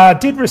can.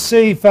 Did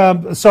receive,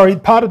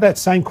 part of that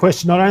same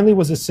question, not only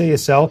was it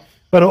CSL,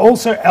 but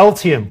also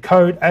Altium,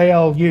 code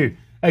ALU.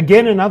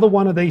 Again, another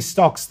one of these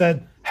stocks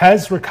that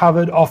has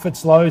recovered off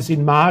its lows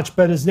in March,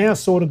 but has now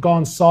sort of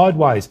gone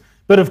sideways.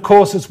 But of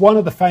course, it's one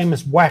of the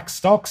famous WAC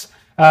stocks,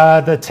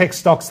 the tech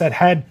stocks that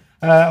had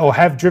or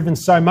have driven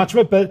so much of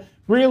it. But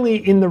really,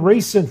 in the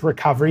recent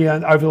recovery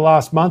over the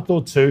last month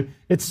or two,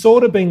 it's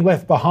sort of been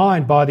left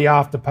behind by the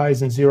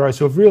Afterpays and Zeros,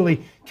 who have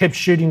really kept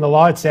shooting the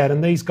lights out,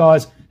 and these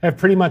guys have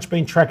pretty much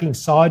been tracking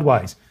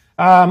sideways.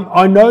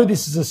 I know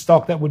this is a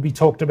stock that would be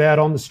talked about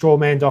on the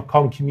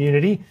strawman.com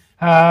community.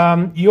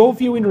 Your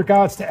view in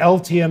regards to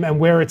Altium and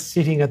where it's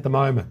sitting at the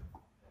moment?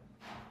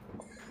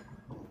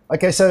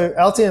 Okay, so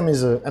Altium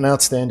is an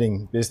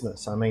outstanding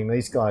business. I mean,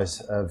 these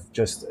guys have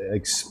just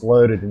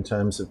exploded in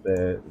terms of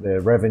their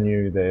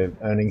revenue, their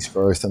earnings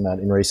growth, and that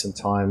in recent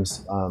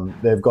times.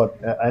 They've got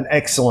an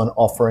excellent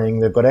offering.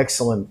 They've got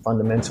excellent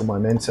fundamental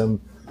momentum.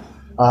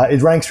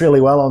 It ranks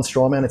really well on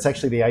Strawman. It's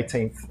actually the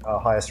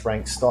 18th highest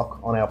ranked stock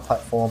on our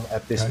platform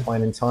at this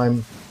point in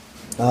time.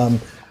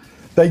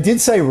 They did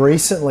say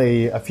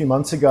recently, a few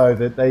months ago,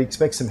 that they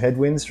expect some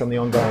headwinds from the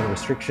ongoing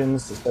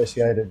restrictions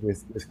associated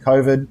with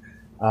COVID.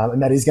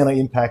 And that is going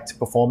to impact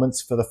performance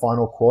for the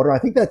final quarter. I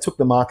think that took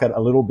the market a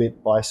little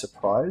bit by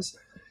surprise.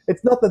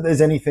 It's not that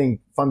there's anything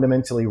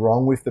fundamentally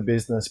wrong with the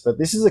business, but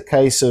this is a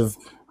case of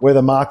where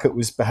the market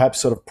was perhaps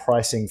sort of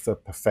pricing for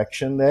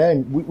perfection there.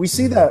 And we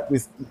see that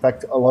with, in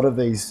fact, a lot of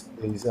these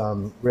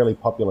really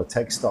popular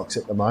tech stocks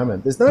at the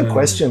moment. There's no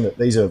question that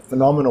these are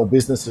phenomenal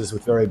businesses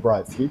with very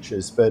bright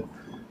futures, but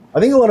I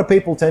think a lot of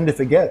people tend to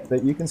forget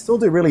that you can still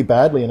do really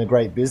badly in a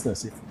great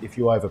business if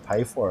you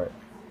overpay for it.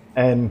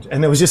 And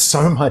there was just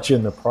so much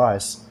in the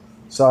price.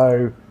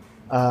 So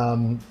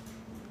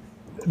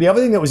the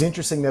other thing that was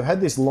interesting, they've had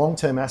this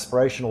long-term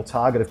aspirational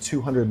target of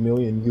 200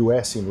 million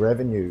US in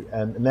revenue,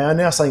 and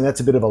now saying that's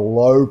a bit of a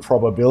low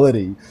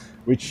probability,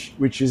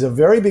 which is a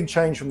very big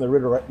change from the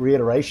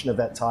reiteration of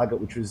that target,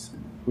 which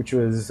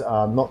was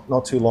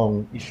not too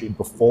long issued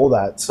before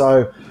that.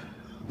 So,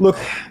 look,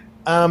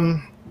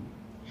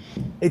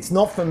 It's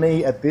not for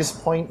me at this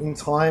point in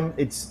time.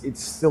 It's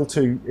still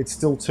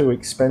too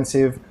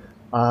expensive.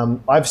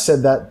 I've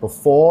said that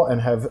before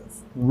and have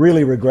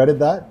really regretted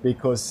that,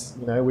 because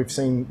we've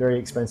seen very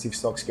expensive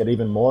stocks get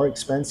even more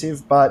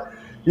expensive. But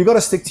you've got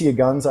to stick to your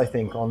guns, I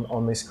think,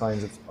 on this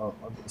kind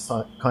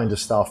of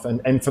stuff.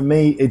 And for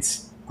me,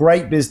 it's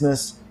great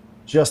business,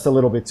 just a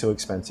little bit too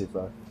expensive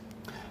though.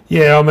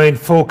 Yeah, I mean,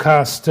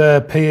 forecast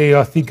PE,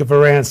 I think, of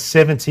around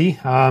 70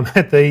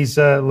 at these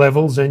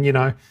levels.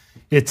 And,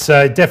 it's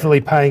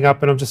definitely paying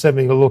up. And I'm just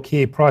having a look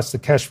here, price to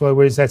cash flow,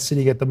 where is that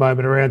sitting at the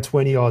moment? Around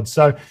 20 odd.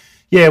 So,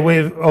 yeah,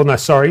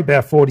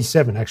 about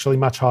 47, actually,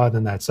 much higher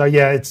than that. So,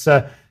 yeah, it's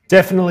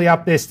definitely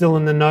up there still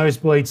in the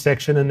nosebleed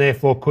section, and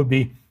therefore could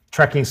be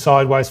tracking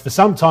sideways for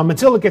some time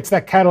until it gets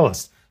that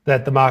catalyst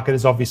that the market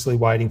is obviously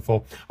waiting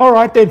for. All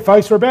right then,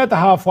 folks, we're about the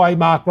halfway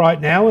mark right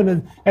now.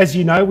 And as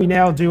you know, we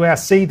now do our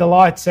See the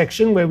Light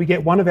section, where we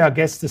get one of our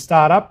guests to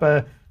start up,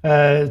 to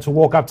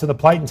walk up to the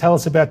plate and tell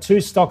us about two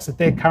stocks that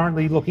they're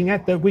currently looking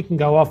at that we can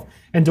go off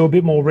and do a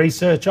bit more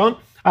research on.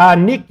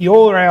 Nick,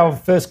 you're our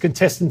first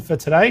contestant for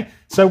today.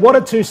 So what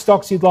are two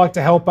stocks you'd like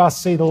to help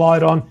us see the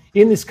light on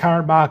in this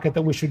current market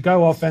that we should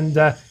go off and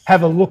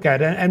have a look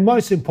at? And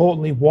most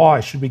importantly,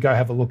 why should we go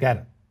have a look at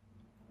it?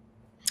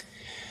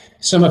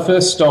 So my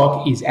first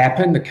stock is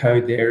Appen. The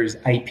code there is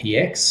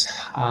APX.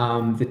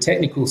 The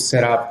technical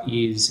setup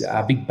is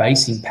a big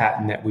basing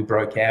pattern that we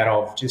broke out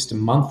of just a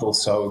month or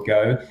so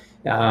ago.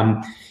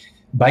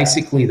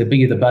 Basically, the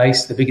bigger the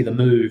base, the bigger the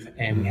move.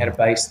 And we had a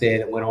base there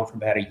that went on for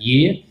about a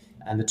year.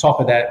 And the top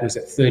of that was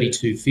at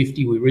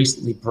 32.50. We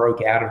recently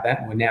broke out of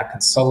that, and we're now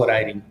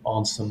consolidating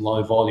on some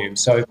low volume.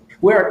 So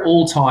we're at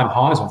all-time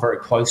highs, or very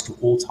close to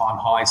all-time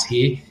highs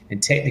here.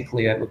 And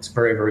technically, it looks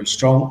very, very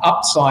strong.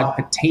 Upside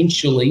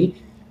potentially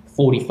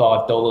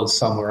 $45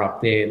 somewhere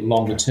up there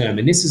longer term.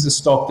 And this is a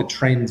stock that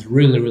trends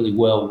really, really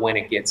well when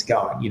it gets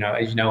going.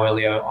 As you know,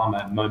 Elio, I'm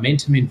a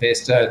momentum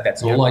investor.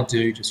 That's all I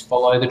do, just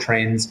follow the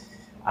trends.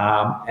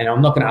 And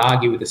I'm not going to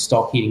argue with the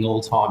stock hitting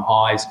all-time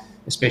highs,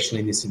 especially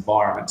in this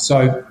environment.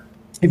 So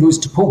if it was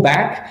to pull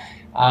back,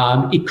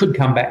 it could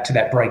come back to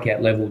that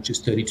breakout level,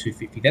 just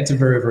 32.50. That's a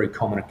very, very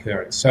common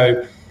occurrence.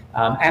 So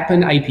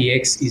Appen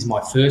APX is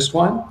my first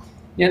one.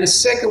 Now, the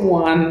second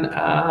one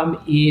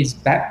is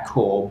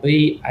Bapcor,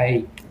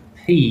 BAP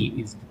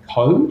is the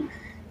code.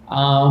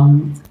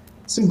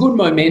 Some good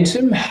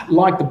momentum,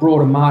 like the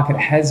broader market,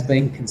 has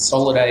been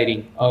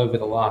consolidating over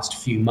the last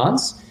few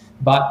months,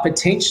 but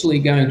potentially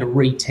going to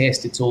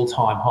retest its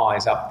all-time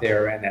highs up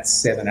there around that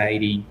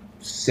 780,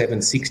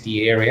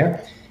 760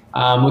 area.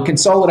 We're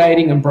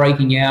consolidating and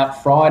breaking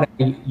out. Friday,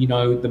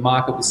 the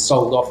market was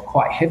sold off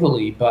quite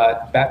heavily,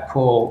 but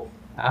Bapcor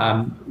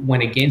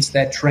went against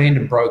that trend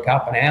and broke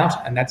up and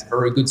out, and that's a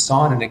very good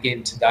sign. And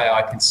again, today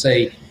I can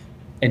see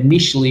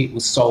initially it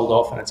was sold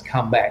off and it's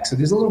come back. So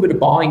there's a little bit of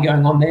buying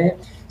going on there.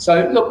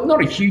 So look,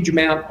 not a huge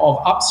amount of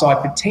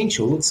upside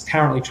potential. It's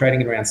currently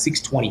trading at around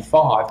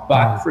 625,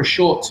 but for a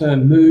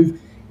short-term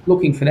move,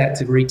 looking for that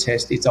to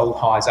retest its old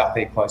highs up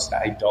there close to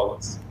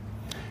 $8.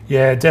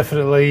 Yeah,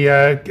 definitely.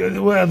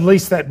 Well, at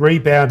least that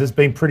rebound has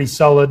been pretty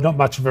solid. Not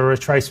much of a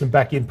retracement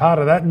back in part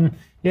of that. And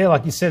yeah,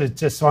 like you said, it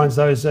just finds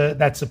those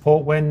that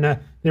support when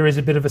there is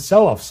a bit of a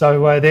sell-off.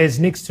 So there's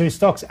Nick's two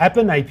stocks,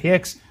 Appen,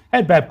 APX,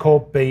 and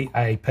Bapcor,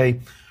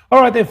 BAP.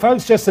 All right then,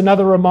 folks, just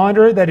another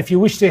reminder that if you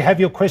wish to have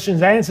your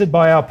questions answered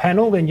by our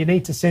panel, then you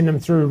need to send them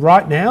through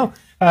right now.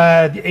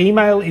 The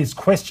email is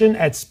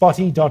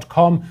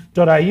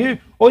question@spotee.com.au,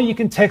 or you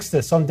can text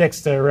us on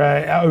Dexter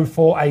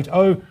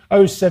 0480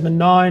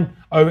 079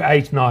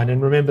 089.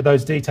 And remember,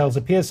 those details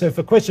appear, so if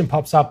a question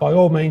pops up, by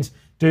all means,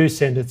 do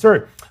send it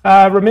through.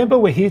 Remember,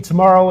 we're here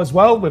tomorrow as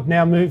well. We've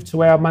now moved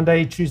to our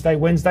Monday, Tuesday,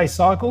 Wednesday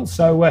cycle.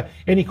 So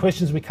any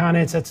questions we can't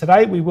answer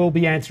today, we will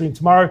be answering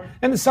tomorrow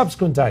and the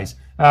subsequent days,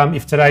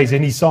 if today's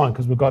any sign,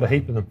 because we've got a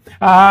heap of them.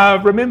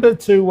 Remember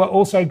to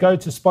also go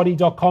to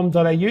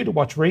spotee.com.au to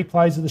watch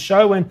replays of the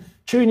show and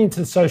tune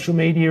into social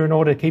media in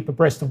order to keep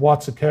abreast of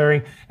what's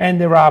occurring. And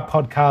there are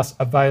podcasts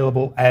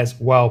available as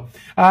well.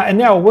 And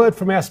now a word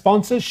from our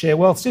sponsors, Share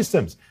Wealth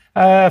Systems.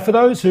 For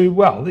those who,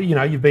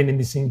 you've been in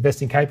this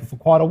investing caper for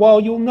quite a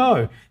while, you'll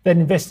know that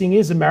investing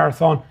is a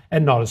marathon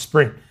and not a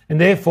sprint.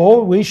 And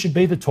therefore, we should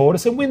be the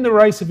tortoise and win the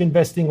race of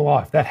investing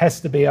life. That has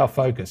to be our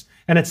focus.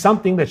 And it's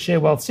something that Share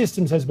Wealth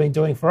Systems has been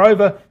doing for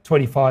over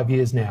 25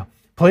 years now.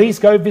 Please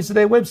go visit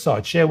their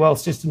website,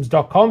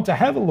 sharewealthsystems.com, to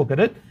have a look at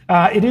it.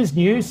 It is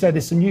new, so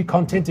there's some new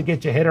content to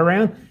get your head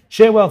around.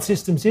 Share Wealth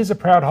Systems is a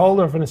proud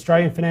holder of an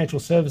Australian financial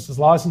services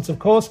licence, of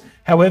course.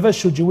 However,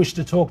 should you wish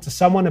to talk to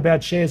someone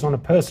about shares on a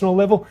personal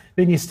level,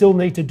 then you still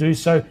need to do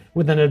so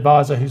with an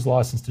advisor who's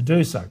licensed to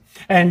do so.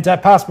 And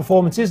past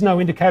performance is no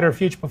indicator of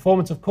future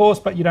performance, of course,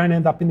 but you don't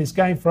end up in this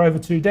game for over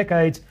 2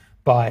 decades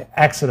by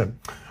accident.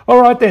 All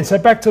right then, so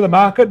back to the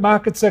market.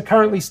 Markets are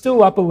currently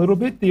still up a little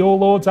bit. The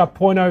All Ords up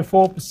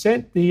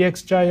 0.04%, the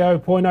XJO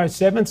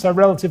 0.07%, so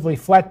relatively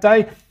flat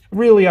day.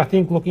 Really, I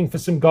think looking for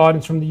some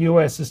guidance from the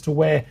US as to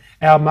where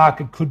our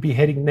market could be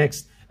heading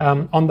next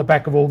on the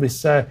back of all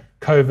this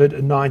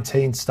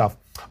COVID-19 stuff.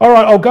 All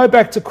right, I'll go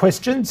back to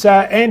questions.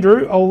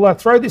 Andrew, I'll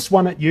throw this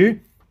one at you.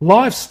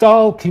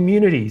 Lifestyle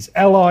Communities,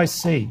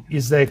 LIC,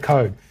 is their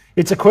code.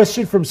 It's a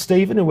question from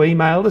Stephen, who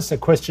emailed us, a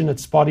question at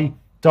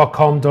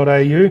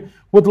spotee.com.au.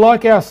 Would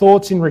like our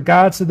thoughts in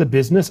regards to the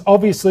business.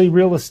 Obviously,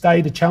 real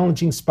estate, a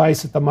challenging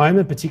space at the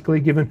moment, particularly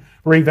given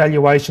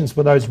revaluations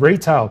for those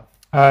retail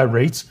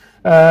REITs.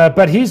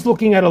 But he's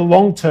looking at a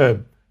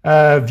long-term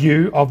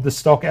view of the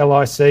stock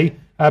LIC,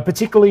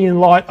 particularly in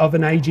light of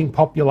an ageing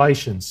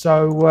population.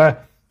 So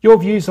your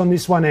views on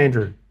this one,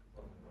 Andrew?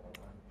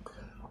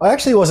 I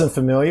actually wasn't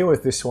familiar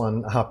with this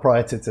one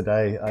prior to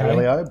today,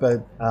 Elio,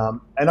 but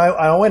and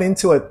I went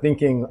into it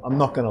thinking I'm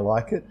not going to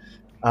like it.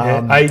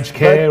 Aged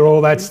care, all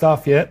that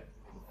stuff, yeah.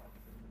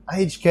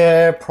 Aged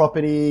care,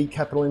 property,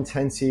 capital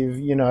intensive.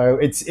 You know,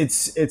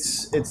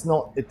 it's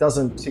not. It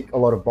doesn't tick a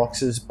lot of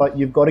boxes, but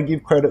you've got to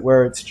give credit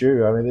where it's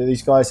due. I mean,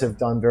 these guys have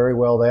done very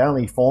well. They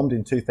only formed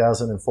in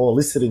 2004,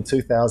 listed in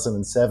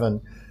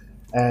 2007,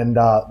 and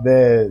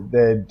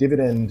their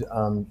dividend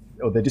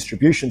or their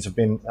distributions have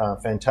been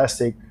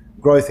fantastic.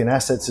 Growth in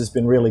assets has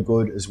been really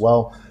good as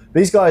well.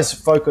 These guys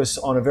focus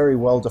on a very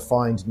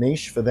well-defined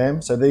niche for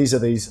them. So these are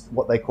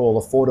what they call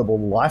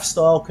affordable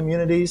lifestyle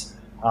communities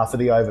for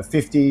the over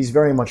 50s,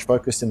 very much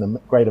focused in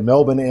the greater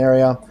Melbourne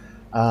area.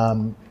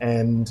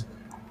 And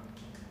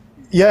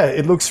yeah,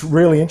 it looks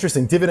really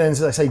interesting.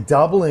 Dividends, as I say,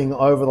 doubling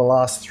over the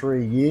last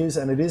 3 years,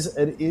 and it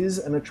is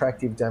an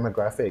attractive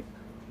demographic.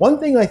 One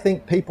thing I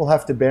think people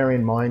have to bear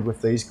in mind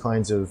with these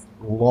kinds of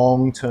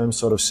long-term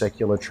sort of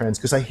secular trends,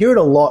 because I hear it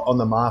a lot on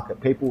the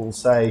market, people will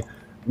say,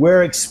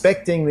 we're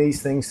expecting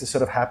these things to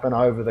sort of happen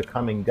over the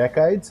coming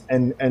decades,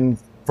 and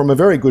from a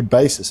very good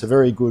basis, a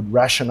very good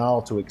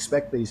rationale to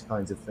expect these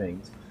kinds of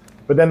things.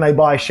 But then they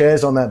buy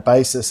shares on that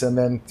basis, and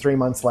then 3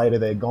 months later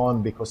they're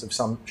gone because of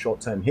some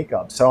short-term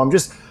hiccup. So I'm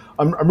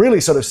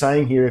really sort of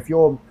saying here, if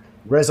you're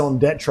raison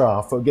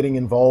d'etre for getting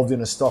involved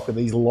in a stock of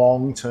these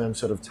long-term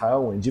sort of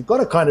tailwinds, you've got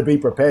to kind of be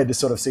prepared to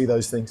sort of see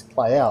those things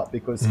play out,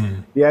 because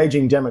the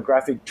aging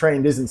demographic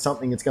trend isn't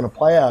something that's going to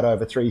play out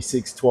over 3,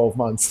 6, 12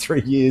 months,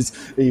 3 years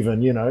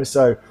even, you know.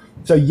 So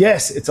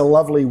yes, it's a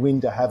lovely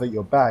win to have at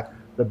your back.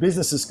 The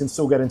businesses can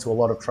still get into a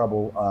lot of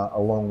trouble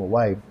along the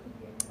way.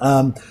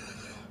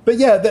 But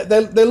yeah,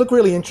 they look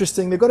really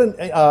interesting. They've got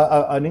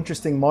an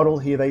interesting model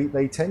here.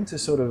 They tend to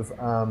sort of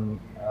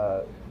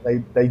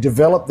they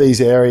develop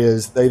these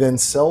areas. They then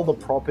sell the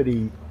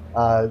property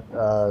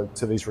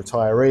to these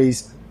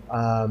retirees,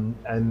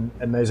 and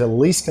there's a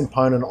lease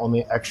component on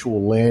the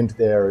actual land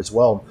there as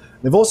well.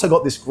 They've also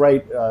got this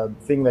great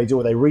thing they do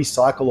where they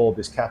recycle all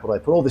this capital. They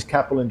put all this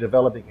capital in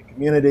developing a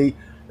community.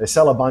 They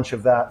sell a bunch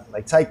of that.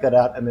 They take that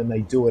out, and then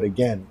they do it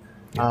again.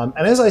 And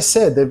as I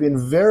said, they've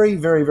been very,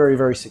 very, very,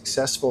 very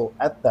successful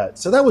at that.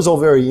 So that was all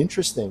very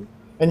interesting.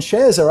 And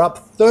shares are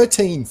up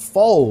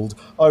 13-fold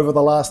over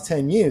the last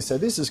 10 years. So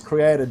this has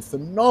created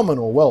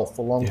phenomenal wealth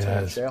for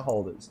long-term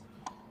shareholders,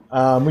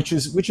 which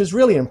is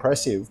really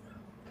impressive.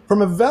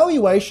 From a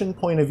valuation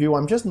point of view,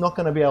 I'm just not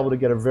going to be able to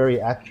get a very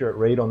accurate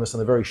read on this in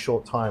the very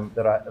short time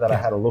that I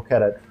had a look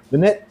at it. The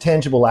net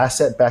tangible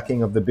asset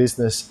backing of the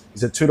business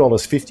is at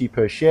 $2.50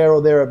 per share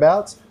or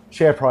thereabouts.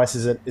 Share price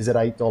is at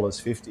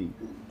 $8.50.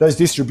 Those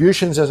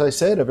distributions, as I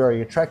said, are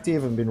very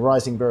attractive and been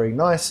rising very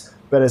nice.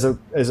 But as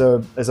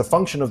a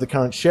function of the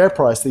current share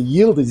price, the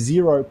yield is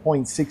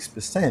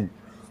 0.6%.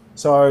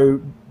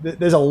 So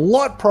there's a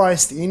lot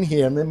priced in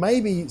here, and then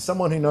maybe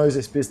someone who knows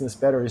this business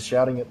better is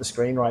shouting at the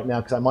screen right now,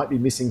 because I might be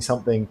missing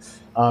something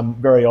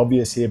very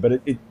obvious here.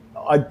 But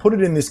I'd put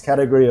it in this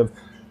category of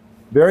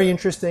very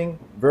interesting,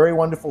 very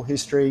wonderful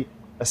history,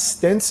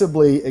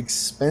 ostensibly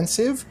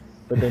expensive,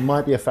 but there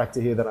might be a factor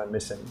here that I'm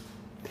missing.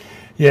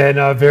 Yeah,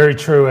 no, very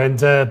true. And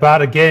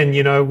but again,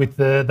 you know, with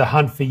the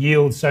hunt for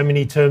yield, so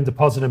many term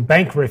deposit and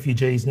bank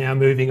refugees now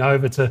moving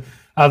over to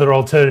other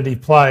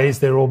alternative plays,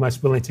 they're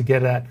almost willing to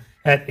get at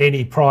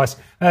any price.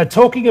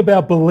 Talking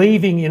about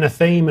believing in a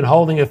theme and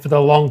holding it for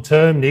the long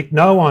term, Nick,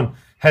 no one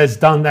has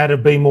done that or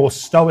been more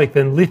stoic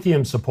than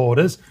lithium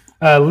supporters.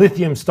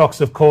 Lithium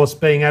stocks, of course,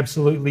 being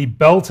absolutely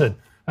belted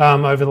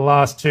over the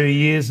last 2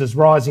 years, as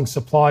rising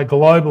supply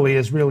globally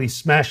has really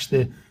smashed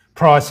the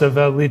price of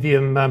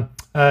lithium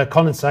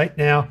condensate.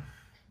 Now,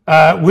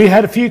 we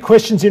had a few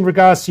questions in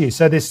regards to you.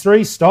 So there's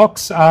 3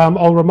 stocks.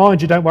 I'll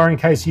remind you, don't worry in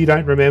case you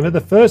don't remember.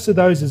 The first of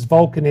those is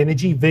Vulcan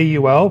Energy,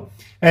 VUL.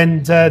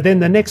 And then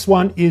the next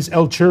one is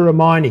Altura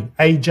Mining,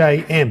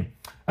 AJM.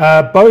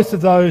 Both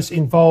of those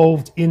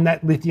involved in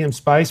that lithium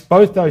space.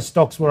 Both those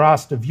stocks were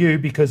asked of you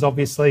because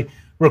obviously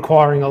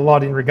requiring a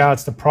lot in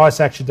regards to price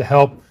action to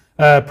help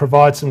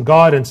provide some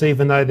guidance,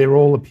 even though they're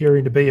all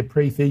appearing to be a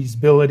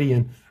pre-feasibility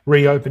and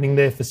reopening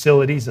their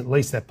facilities, at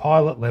least at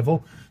pilot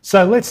level.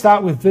 So let's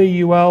start with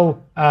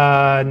VUL,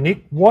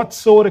 Nick. What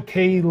sort of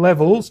key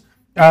levels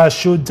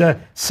should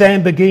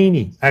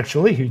Samborghini,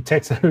 actually, who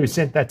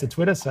sent that to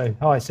Twitter, so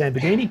hi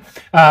Samborghini.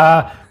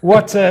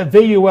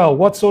 VUL,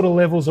 what sort of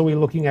levels are we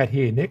looking at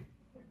here, Nick?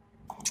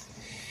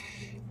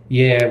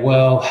 Yeah,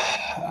 well,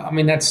 I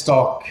mean, that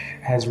stock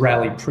has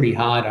rallied pretty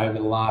hard over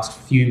the last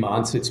few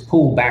months. It's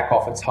pulled back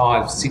off its high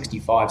of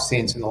 65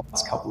 cents in the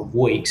last couple of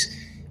weeks.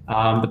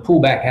 The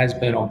pullback has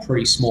been on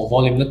pretty small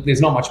volume. Look,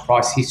 there's not much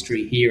price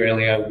history here,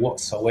 Elio,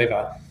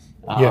 whatsoever.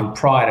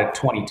 Prior to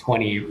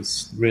 2020, it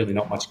was really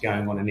not much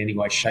going on in any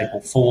way, shape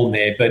or form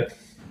there. But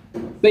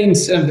been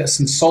some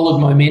solid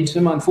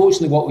momentum.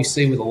 Unfortunately, what we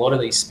see with a lot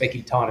of these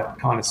specky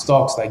kind of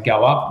stocks, they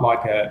go up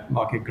like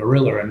a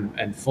gorilla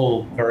and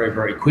fall very,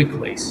 very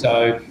quickly.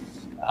 So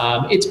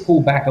it's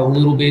pulled back a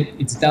little bit.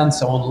 It's done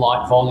so on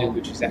light volume,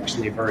 which is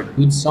actually a very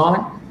good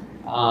sign.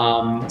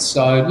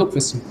 So look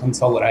for some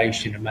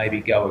consolidation and maybe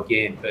go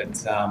again. But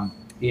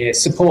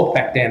support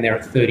back down there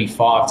at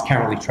 35. It's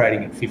currently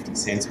trading at 50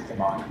 cents at the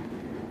moment.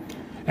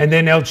 And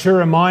then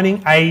Altura Mining,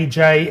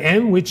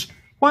 AJM, which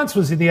once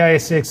was in the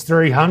ASX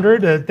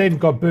 300, then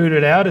got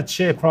booted out. Its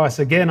share price,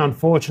 again,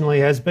 unfortunately,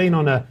 has been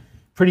on a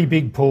pretty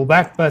big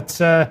pullback. But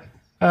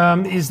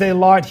is there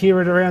light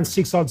here at around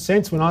 6 odd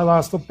cents when I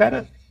last looked at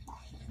it?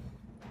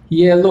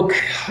 Yeah, look,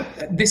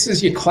 this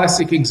is your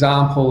classic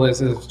example,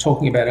 as I was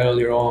talking about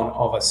earlier on,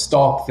 of a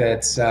stock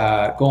that's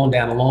gone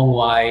down a long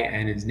way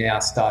and is now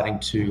starting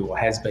to, or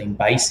has been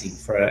basing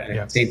for an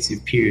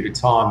extensive period of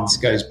time. This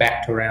goes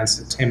back to around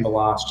September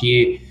last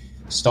year.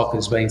 Stock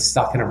has been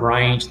stuck in a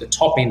range. The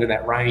top end of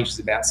that range is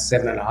about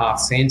 7.5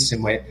 cents,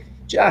 and we're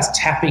just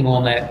tapping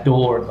on that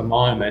door at the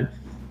moment.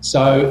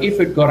 So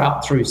if it got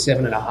up through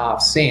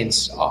 7.5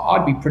 cents,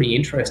 I'd be pretty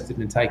interested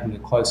in taking a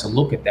closer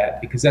look at that,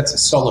 because that's a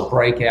solid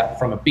breakout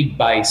from a big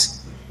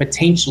base.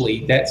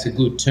 Potentially, that's a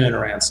good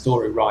turnaround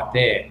story right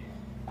there.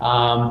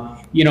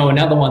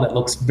 Another one that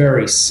looks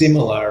very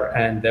similar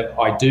and that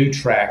I do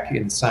track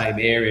in the same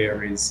area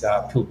is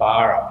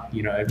Pilbara.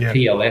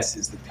 PLS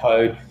is the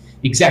code.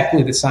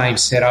 Exactly the same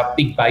setup,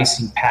 big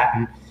basing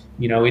pattern.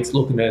 It's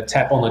looking to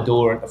tap on the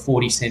door at the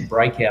 40 cent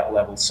breakout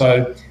level.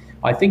 So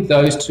I think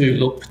those two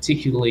look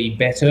particularly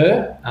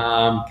better.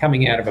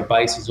 Coming out of a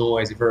base is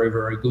always a very,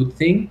 very good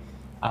thing.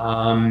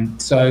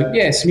 Some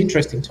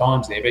interesting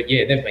times there. But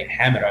they've been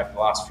hammered over the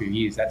last few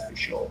years, that's for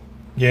sure.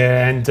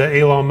 Yeah, and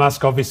Elon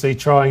Musk obviously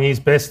trying his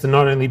best to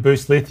not only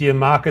boost lithium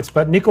markets,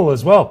 but nickel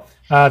as well.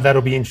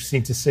 That'll be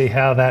interesting to see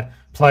how that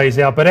plays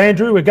out. But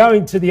Andrew, we're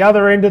going to the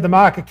other end of the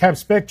market cap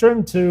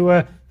spectrum,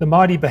 to the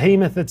mighty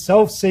behemoth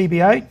itself,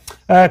 CBA.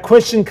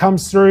 Question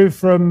comes through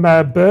from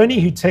Bernie,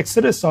 who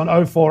texted us on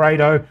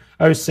 0480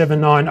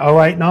 079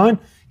 089.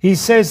 He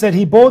says that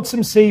he bought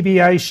some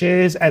CBA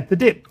shares at the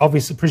dip.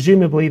 Obviously,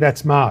 presumably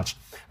that's March.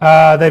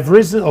 They've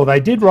risen, or they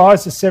did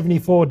rise to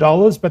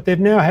 $74, but they've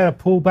now had a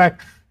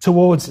pullback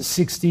towards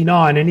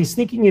 69. And he's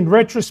thinking in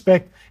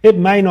retrospect, it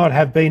may not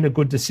have been a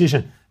good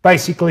decision.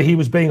 Basically, he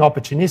was being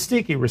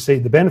opportunistic. He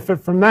received the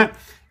benefit from that.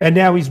 And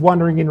now he's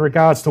wondering in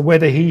regards to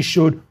whether he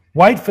should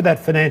wait for that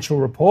financial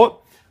report,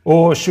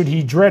 or should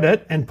he dread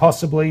it and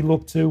possibly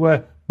look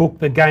to book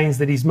the gains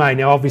that he's made.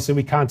 Now, obviously,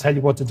 we can't tell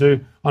you what to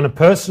do on a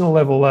personal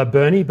level,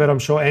 Bernie, but I'm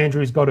sure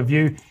Andrew's got a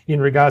view in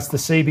regards to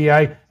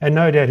CBA, and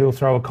no doubt he'll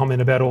throw a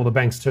comment about all the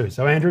banks too.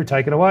 So, Andrew,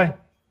 take it away.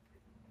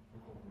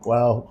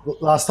 Well,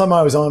 last time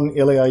I was on,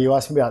 Ilya, you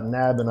asked me about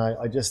NAB, and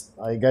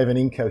I gave an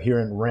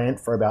incoherent rant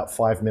for about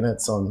 5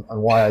 minutes on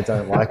why I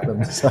don't like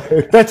them. So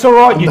that's all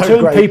right. You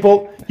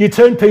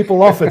turned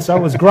people off it, so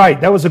it was great.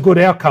 That was a good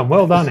outcome.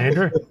 Well done,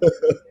 Andrew.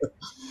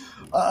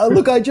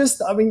 Look,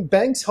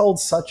 banks hold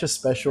such a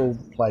special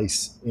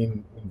place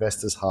in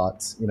investors'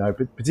 hearts.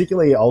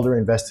 Particularly older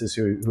investors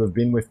who have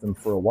been with them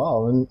for a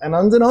while, and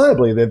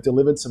undeniably they've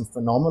delivered some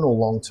phenomenal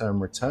long-term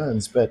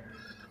returns, but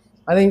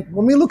I think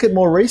when we look at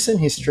more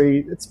recent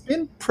history, it's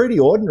been pretty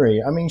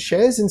ordinary.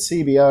 Shares in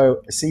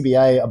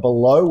CBA are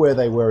below where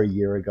they were a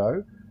year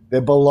ago.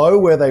 They're below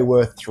where they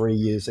were 3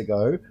 years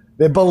ago.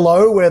 They're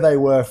below where they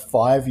were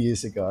 5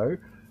 years ago.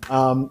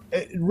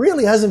 It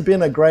really hasn't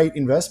been a great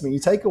investment. You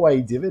take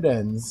away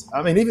dividends.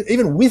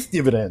 Even with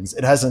dividends,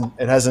 it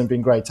hasn't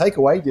been great. Take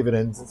away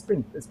dividends,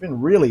 it's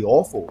been really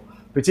awful.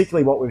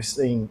 Particularly what we've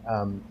seen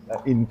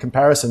in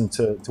comparison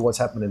to what's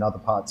happened in other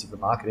parts of the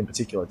market, in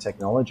particular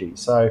technology.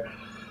 So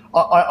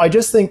I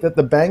just think that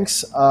the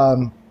banks,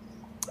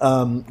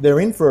 they're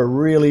in for a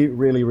really,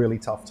 really, really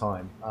tough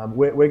time.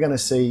 We're going to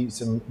see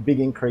some big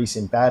increase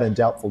in bad and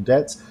doubtful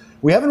debts.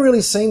 We haven't really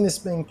seen this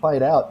being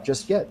played out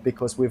just yet,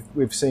 because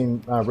we've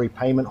seen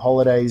repayment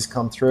holidays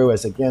come through,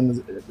 as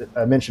again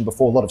I mentioned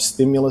before, a lot of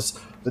stimulus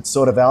that's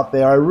sort of out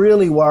there. I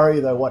really worry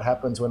though what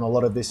happens when a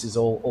lot of this is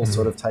all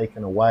sort of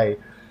taken away.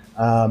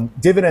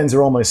 Dividends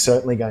are almost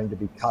certainly going to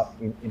be cut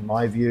in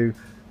my view.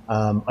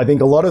 I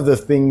think a lot of the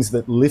things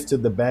that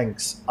lifted the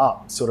banks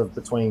up sort of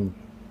between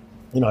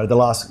the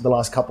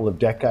last couple of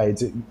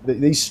decades,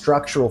 these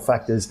structural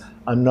factors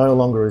are no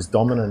longer as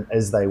dominant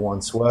as they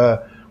once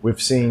were.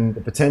 We've seen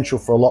the potential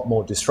for a lot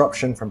more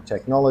disruption from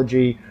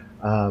technology.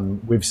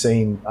 We've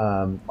seen,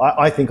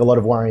 I think, a lot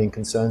of worrying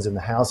concerns in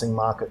the housing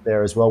market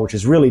there as well, which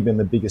has really been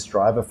the biggest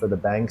driver for the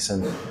banks.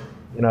 And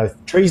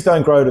trees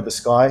don't grow to the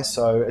sky,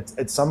 so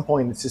at some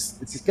point it's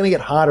just going to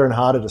get harder and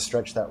harder to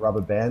stretch that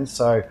rubber band.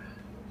 So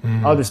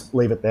I'll just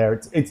leave it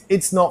there.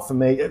 It's not for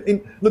me.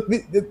 Look,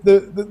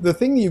 the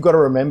thing that you've got to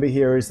remember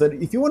here is that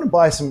if you want to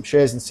buy some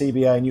shares in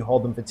CBA and you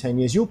hold them for 10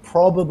 years, you'll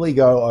probably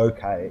go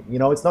okay. You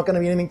know, it's not going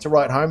to be anything to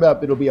write home about,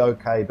 but it'll be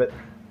okay. But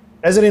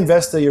as an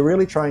investor, you're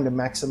really trying to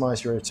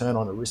maximize your return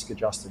on a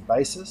risk-adjusted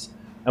basis.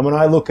 And when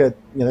I look at,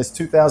 there's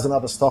 2,000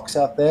 other stocks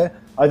out there,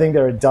 I think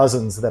there are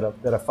dozens that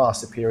are far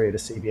superior to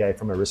CBA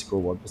from a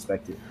risk-reward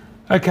perspective.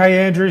 Okay,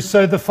 Andrew.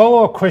 So the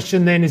follow-up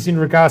question then is in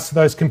regards to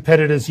those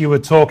competitors you were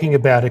talking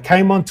about. It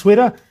came on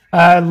Twitter.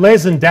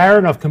 Les and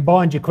Darren, I've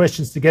combined your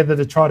questions together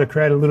to try to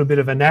create a little bit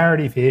of a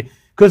narrative here.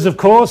 Because, of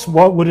course,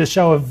 what would a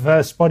show of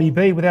Spotee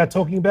be without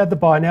talking about the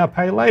buy now,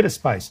 pay later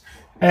space?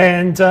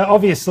 And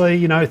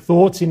obviously,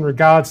 thoughts in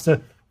regards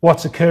to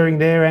what's occurring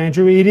there,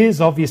 Andrew. It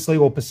is obviously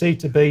or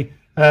perceived to be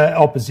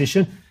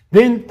opposition.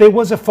 Then there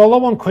was a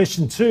follow-on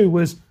question too,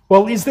 was,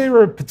 well, is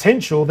there a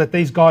potential that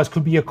these guys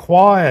could be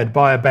acquired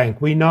by a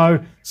bank? We know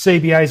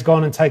CBA's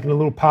gone and taken a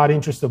little part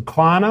interest of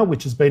Klarna,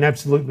 which has been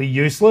absolutely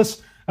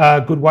useless.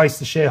 Good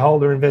waste of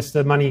shareholder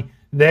investor money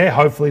there.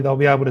 Hopefully they'll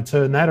be able to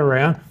turn that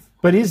around.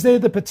 But is there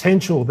the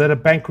potential that a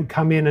bank could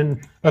come in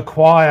and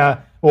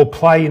acquire or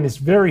play in this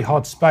very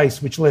hot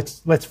space, which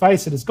let's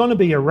face it, is going to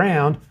be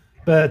around,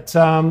 but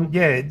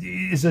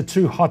is it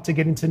too hot to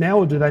get into now,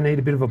 or do they need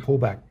a bit of a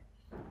pullback?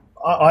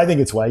 I think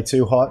it's way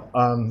too hot,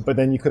 but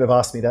then you could have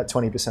asked me that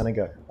 20%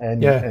 ago,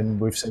 and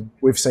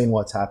we've seen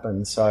what's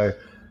happened. So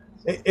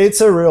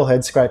it's a real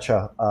head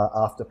scratcher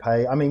after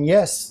pay. I mean,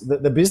 yes,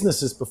 the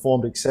business has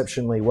performed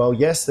exceptionally well.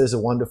 Yes, there's a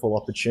wonderful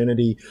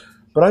opportunity,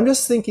 but I'm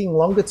just thinking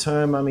longer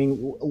term. I mean,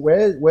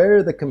 where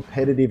are the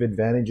competitive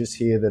advantages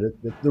here?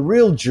 The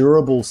real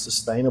durable,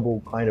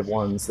 sustainable kind of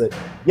ones. That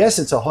yes,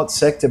 it's a hot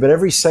sector, but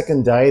every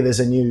second day there's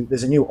a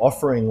new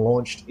offering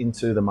launched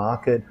into the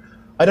market.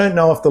 I don't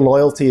know if the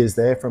loyalty is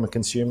there from a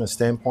consumer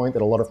standpoint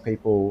that a lot of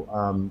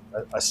people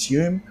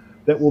assume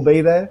that will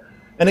be there.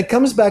 And it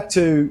comes back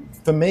to,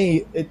 for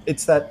me,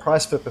 it's that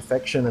price for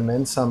perfection and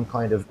then some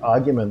kind of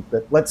argument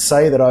that, let's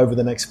say that over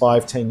the next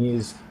 5-10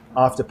 years,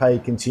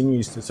 Afterpay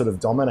continues to sort of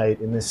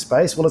dominate in this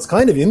space. Well, it's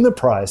kind of in the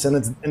price and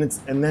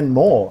then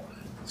more.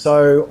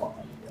 So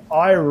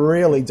I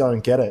really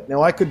don't get it.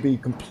 Now, I could be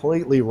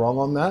completely wrong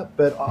on that,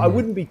 but I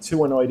wouldn't be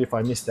too annoyed if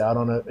I missed out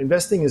on it.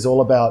 Investing is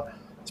all about,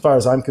 as far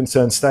as I'm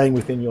concerned, staying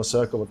within your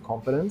circle of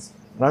competence.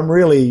 And I'm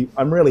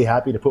really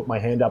happy to put my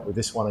hand up with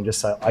this one and just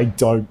say, I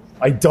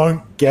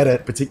don't get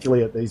it,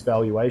 particularly at these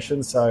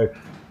valuations. So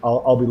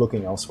I'll be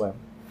looking elsewhere.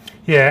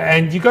 Yeah,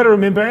 and you've got to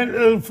remember,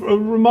 a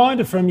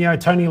reminder from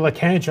Tony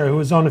Lacantro, who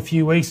was on a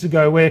few weeks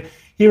ago, where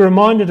he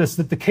reminded us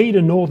that the key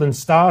to Northern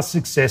Star's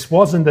success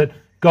wasn't that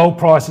gold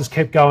prices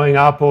kept going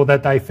up or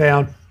that they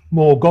found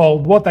more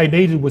gold. What they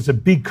needed was a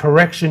big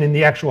correction in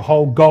the actual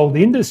whole gold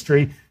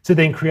industry to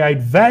then create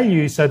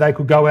value so they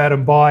could go out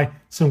and buy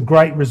some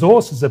great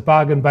resources at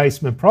bargain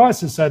basement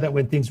prices so that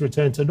when things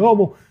return to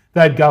normal,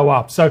 they'd go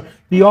up. So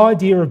the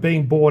idea of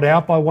being bought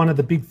out by one of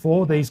the big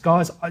four, these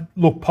guys,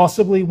 look,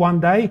 possibly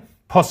one day,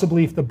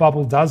 possibly if the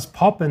bubble does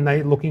pop and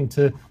they're looking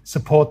to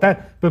support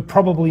that, but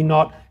probably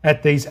not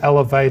at these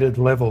elevated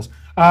levels.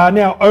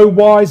 Now,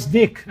 wise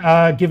Nick,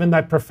 given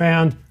that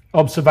profound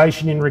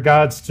observation in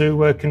regards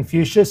to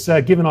Confucius,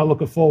 given I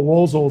look at four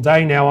walls all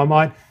day now, I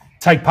might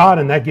take part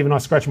in that, given I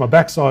scratch my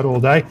backside all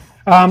day.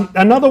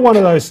 Another one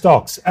of those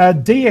stocks,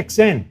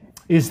 DXN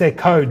is their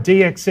code,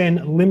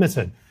 DXN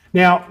Limited.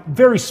 Now,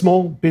 very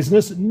small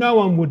business, no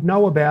one would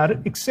know about it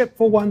except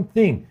for one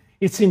thing.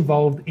 It's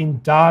involved in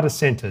data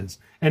centers.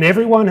 And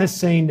everyone has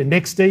seen the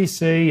next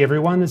DC,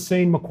 everyone has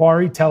seen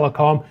Macquarie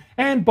Telecom,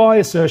 and by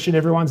assertion,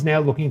 everyone's now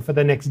looking for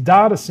the next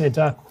data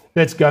center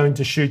that's going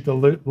to shoot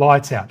the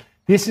lights out.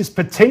 This is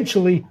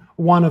potentially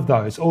one of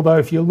those, although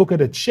if you look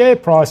at its share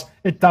price,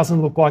 it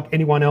doesn't look like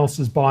anyone else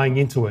is buying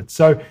into it.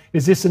 So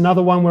is this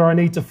another one where I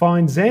need to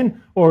find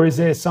Zen, or is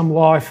there some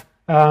life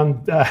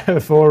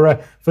for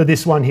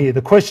this one here?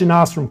 The question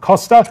asked from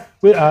Costa,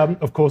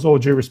 of course, all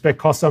due respect,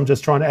 Costa, I'm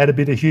just trying to add a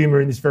bit of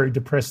humour in this very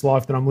depressed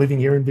life that I'm living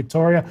here in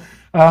Victoria.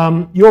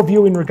 Your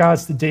view in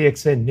regards to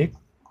DXN, Nick?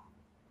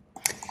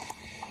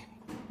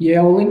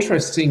 Yeah, well,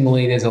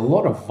 interestingly, there's a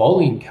lot of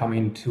volume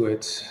coming to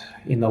it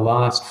in the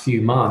last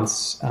few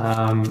months.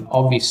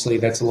 Obviously,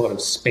 that's a lot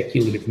of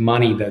speculative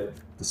money that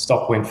the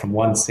stock went from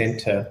 1 cent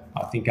to,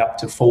 I think, up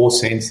to 4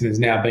 cents and has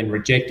now been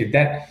rejected.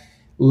 That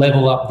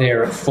level up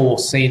there at 4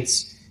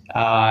 cents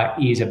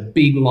is a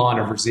big line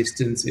of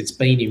resistance. It's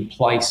been in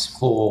place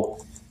for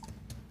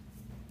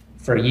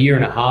a year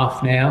and a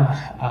half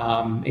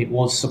now. It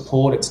was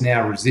support, it's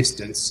now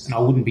resistance, and I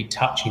wouldn't be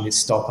touching this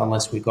stock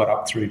unless we got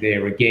up through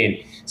there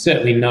again.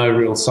 Certainly no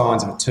real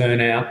signs of a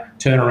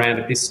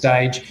turnaround at this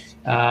stage.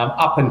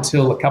 Up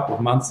until a couple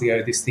of months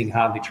ago, this thing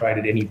hardly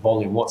traded any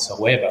volume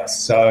whatsoever.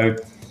 So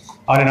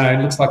I don't know,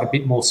 it looks like a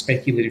bit more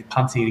speculative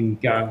punting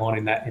going on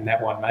in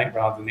that one, mate,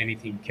 rather than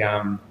anything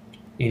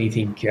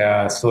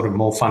sort of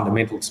more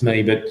fundamental to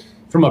me. But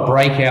from a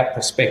breakout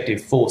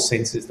perspective, 4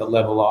 cents is the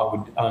level I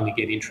would only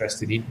get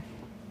interested in.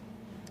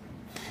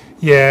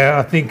 Yeah,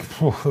 I think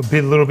a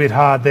little bit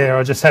hard there.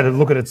 I just had a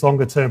look at its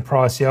longer term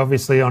price here,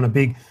 obviously on a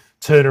big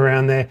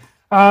turnaround there.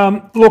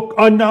 Look,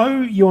 I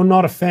know you're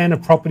not a fan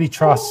of property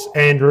trusts,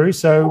 Andrew,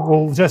 so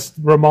we'll just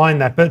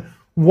remind that. But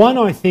one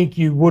I think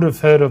you would have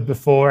heard of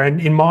before,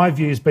 and in my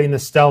view has been the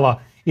stellar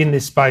in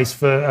this space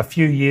for a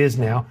few years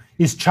now,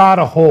 is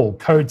Charter Hall,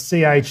 code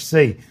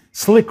CHC.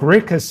 Slick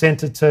Rick has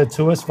sent it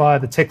to us via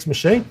the text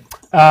machine.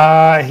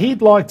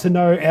 He'd like to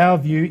know our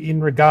view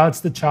in regards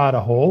to Charter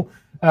Hall.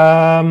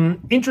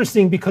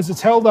 Interesting because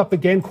it's held up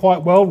again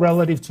quite well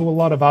relative to a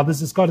lot of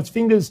others. It's got its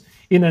fingers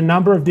in a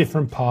number of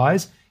different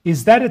pies.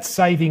 Is that its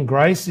saving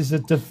grace? Is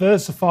it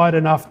diversified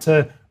enough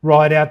to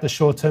ride out the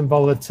short-term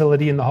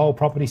volatility in the whole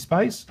property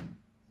space?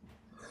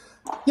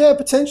 Yeah,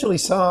 potentially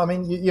so. I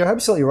mean, you're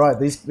absolutely right.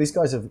 These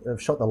guys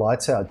have shot the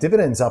lights out.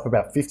 Dividends up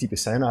about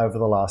 50% over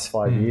the last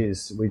 5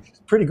 years, which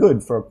is pretty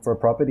good for a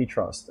property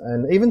trust.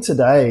 And even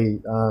today,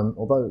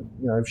 although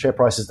share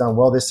price has done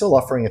well, they're still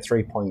offering a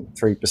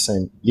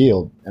 3.3%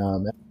 yield.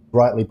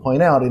 Rightly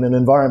point out, in an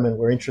environment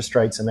where interest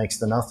rates are next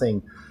to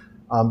nothing,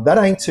 that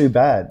ain't too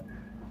bad.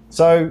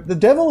 So the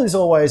devil is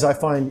always, I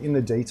find, in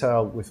the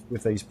detail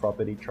with these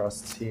property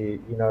trusts here.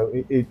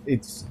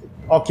 It's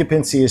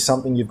occupancy is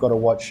something you've got to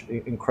watch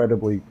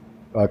incredibly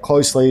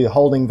closely.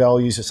 Holding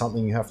values are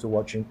something you have to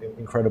watch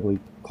incredibly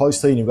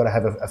closely, and you've got to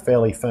have a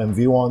fairly firm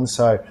view on.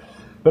 So,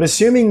 but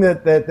assuming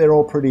that they're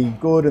all pretty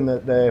good and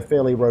that they're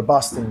fairly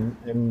robust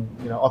and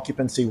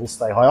occupancy will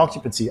stay high.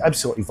 Occupancy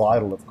absolutely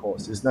vital, of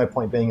course. There's no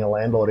point being a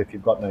landlord if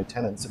you've got no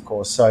tenants, of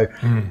course. So.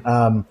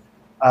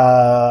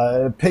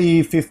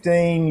 PE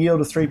 15,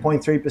 yield of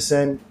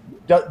 3.3%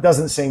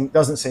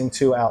 doesn't seem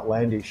too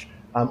outlandish.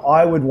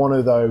 I would want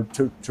to, though,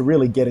 to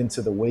really get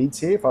into the weeds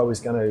here. If I was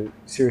going to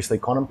seriously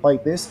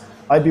contemplate this,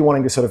 I'd be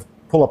wanting to sort of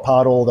pull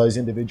apart all those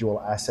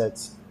individual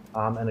assets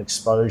and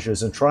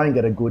exposures and try and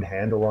get a good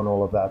handle on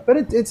all of that.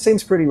 But it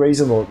seems pretty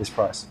reasonable at this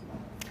price.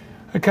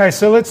 Okay,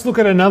 so let's look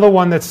at another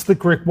one that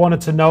Slick Rick wanted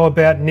to know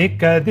about, Nick.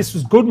 This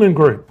was Goodman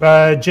Group,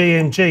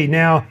 GMG.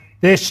 Now,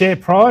 their share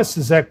price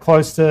is at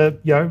close to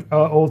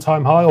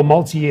all-time high or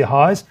multi-year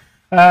highs.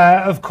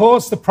 Of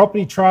course, the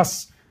property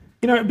trusts,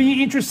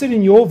 be interested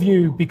in your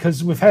view,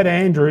 because we've had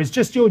Andrew, is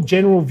just your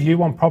general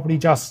view on property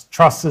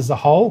trusts as a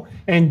whole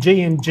and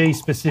GMG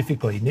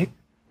specifically, Nick.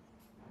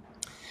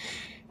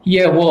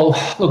 Yeah, well,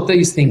 look,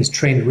 these things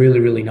trend really,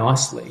 really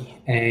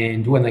nicely,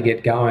 and when they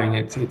get going,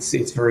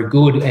 it's very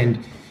good.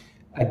 And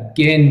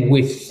again,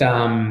 with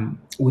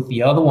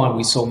the other one,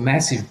 we saw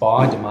massive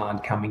buyer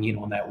demand coming in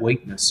on that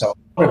weakness. So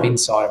a lot of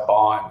insider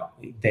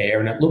buying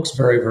there, and it looks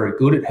very, very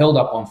good. It held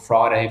up on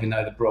Friday, even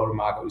though the broader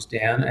market was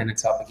down, and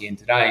it's up again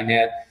today.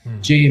 Now,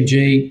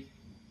 GMG,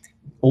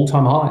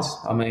 all-time highs.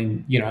 I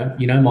mean, you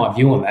know my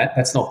view on that.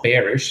 That's not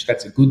bearish.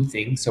 That's a good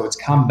thing. So it's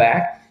come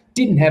back.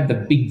 Didn't have the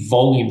big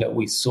volume that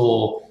we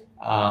saw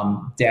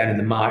down in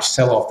the March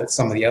sell-off that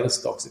some of the other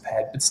stocks have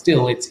had, but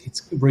still,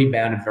 it's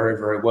rebounded very,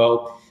 very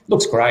well.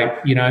 Looks great.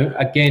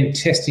 Again,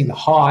 testing the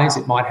highs.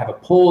 It might have a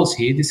pause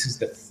here. This is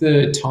the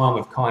third time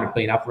we've kind of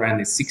been up around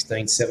this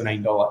 $16,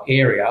 $17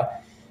 area.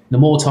 The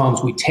more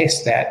times we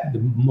test that, the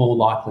more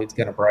likely it's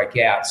going to break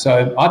out.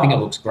 So I think it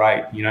looks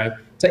great.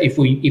 So if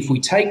we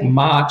take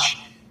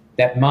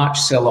that March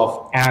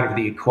sell-off out of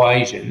the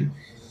equation,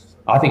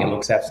 I think it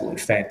looks absolutely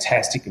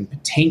fantastic, and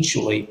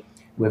potentially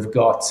we've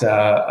got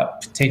a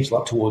potential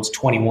up towards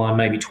 $21,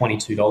 maybe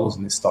 $22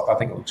 in this stock. I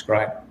think it looks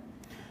great.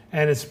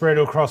 And it's spread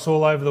across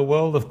all over the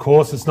world, of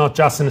course. It's not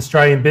just an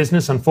Australian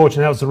business.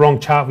 Unfortunately, that was the wrong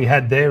chart we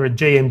had there.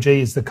 GMG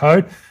is the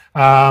code,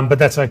 but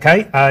that's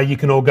okay. You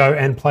can all go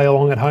and play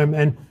along at home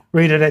and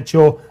read it at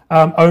your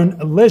own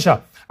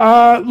leisure.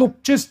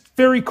 Look, just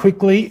very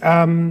quickly,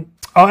 I'll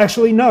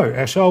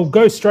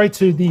go straight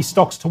to the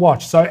stocks to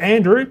watch. So,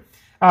 Andrew,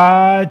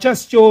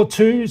 just your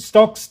two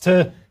stocks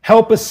to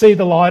help us see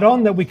the light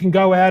on that we can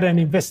go out and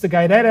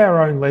investigate at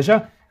our own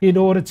leisure in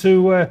order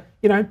to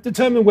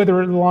determine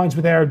whether it aligns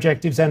with our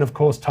objectives and, of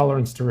course,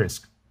 tolerance to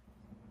risk.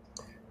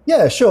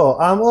 Yeah, sure.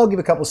 I'll give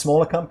a couple of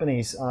smaller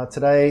companies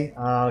today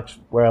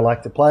where I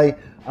like to play.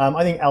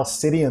 I think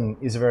Alcidion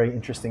is a very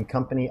interesting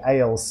company.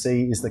 ALC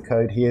is the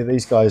code here.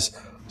 These guys,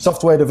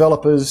 software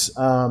developers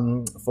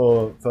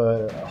for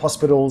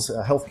hospitals,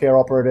 healthcare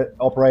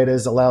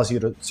operators, allows you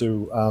to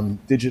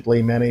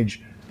digitally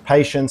manage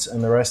patients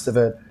and the rest of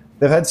it.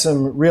 They've had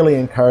some really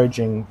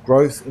encouraging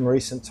growth in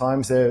recent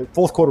times. Their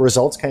fourth quarter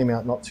results came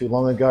out not too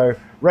long ago.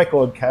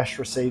 Record cash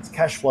receipts,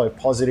 cash flow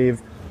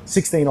positive,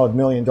 $16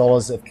 million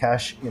of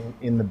cash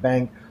in the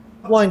bank.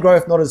 Line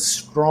growth not as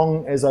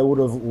strong as I would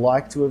have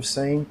liked to have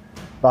seen,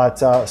 but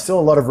still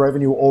a lot of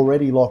revenue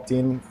already locked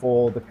in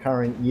for the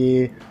current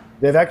year.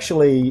 They've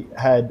actually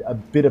had a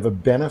bit of a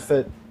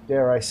benefit,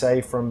 dare I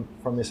say, from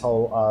this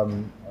whole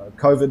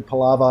COVID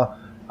palaver.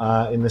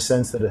 In the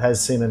sense that it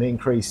has seen an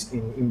increase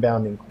in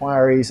inbound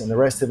inquiries and the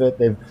rest of it.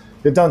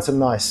 They've done some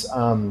nice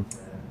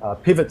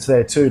pivots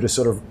there too to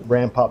sort of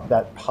ramp up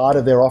that part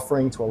of their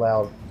offering to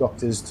allow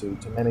doctors to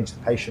manage the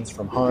patients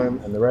from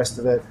home and the rest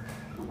of it.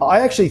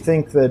 I actually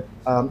think that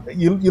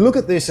you look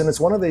at this and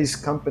it's one of these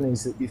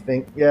companies that you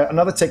think, yeah,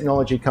 another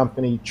technology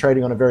company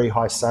trading on a very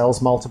high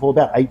sales multiple,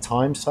 about 8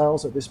 times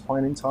sales at this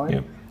point in time.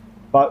 Yep.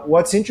 But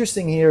what's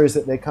interesting here is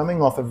that they're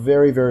coming off a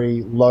very,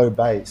 very low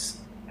base,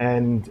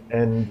 and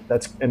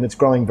it's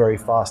growing very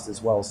fast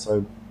as well.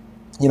 So,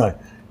 you know,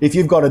 if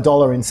you've got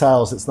 $1 in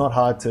sales, it's not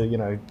hard to, you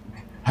know,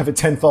 have a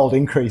tenfold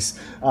increase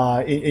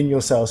in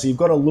your sales. So you've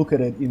got to look at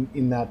it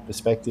in that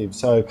perspective.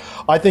 So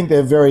I think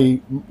they're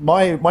very,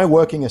 my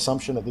working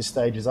assumption at this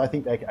stage is I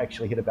think they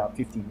actually hit about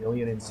 50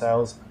 million in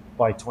sales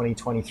by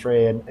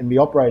 2023 and be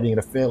operating at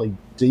a fairly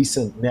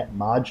decent net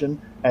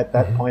margin at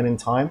that point in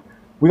time.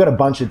 We got a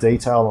bunch of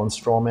detail on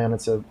Strawman.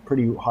 It's a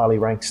pretty highly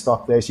ranked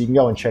stock there, so you can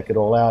go and check it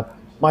all out.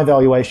 My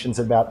valuation's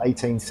about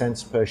 18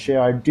 cents per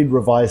share. I did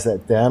revise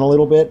that down a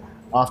little bit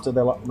after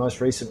their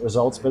most recent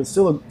results, but it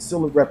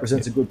still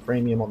represents a good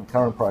premium on the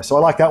current price. So I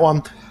like that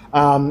one.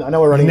 I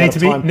know we're running out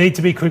of time. Need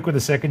to be quick with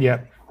the second,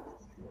 yeah.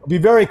 I'll be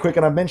very quick,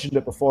 and I've mentioned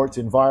it before. It's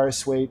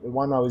EnviroSuite, the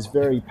one I was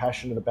very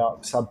passionate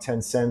about, sub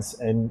 10 cents,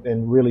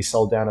 and really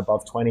sold down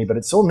above 20. But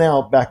it's all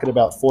now back at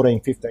about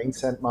 14, 15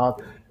 cent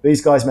mark.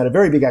 These guys made a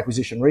very big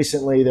acquisition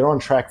recently. They're on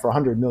track for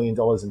 $100 million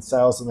in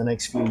sales in the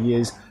next few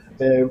years.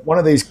 They're one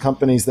of these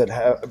companies that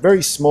are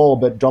very small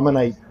but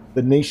dominate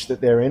the niche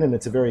that they're in, and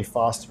it's a very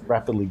fast,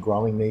 rapidly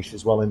growing niche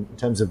as well in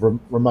terms of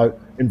remote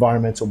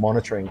environmental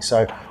monitoring.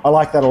 So I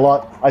like that a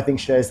lot. I think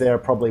shares there are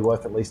probably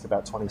worth at least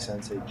about 20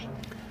 cents each.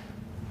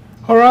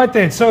 All right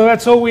then, so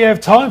that's all we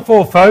have time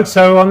for, folks.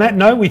 So on that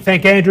note, we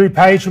thank Andrew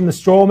Page from the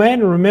Strawman,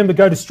 and remember,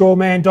 go to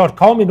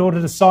strawman.com in order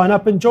to sign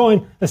up and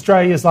join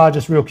Australia's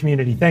largest real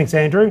community. Thanks,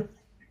 Andrew.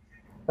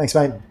 Thanks,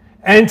 mate.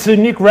 And to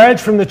Nick Raj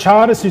from the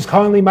Chartist, who's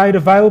kindly made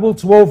available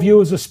to all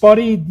viewers of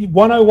Spotee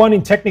 101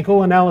 in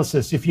technical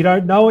analysis. If you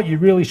don't know it, you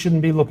really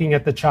shouldn't be looking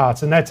at the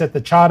charts, and that's at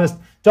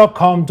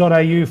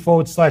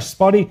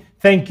thechartist.com.au/Spotee.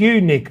 Thank you,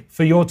 Nick,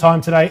 for your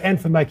time today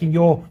and for making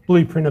your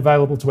blueprint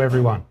available to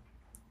everyone.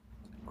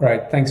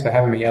 Great. Thanks for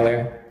having me,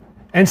 Elio.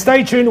 And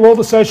stay tuned to all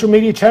the social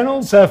media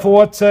channels for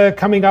what's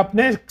coming up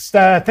next.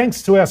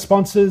 Thanks to our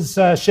sponsors,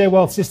 Share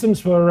Wealth Systems,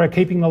 for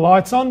keeping the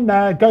lights on.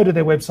 Go to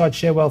their website,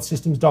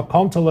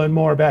 sharewealthsystems.com, to learn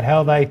more about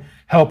how they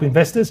help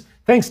investors.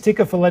 Thanks,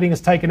 Ticker, for letting us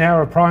take an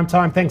hour of prime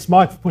time. Thanks,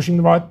 Mike, for pushing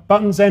the right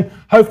buttons. And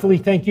hopefully,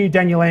 thank you,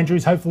 Daniel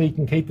Andrews. Hopefully, you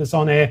can keep us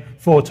on air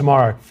for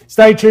tomorrow.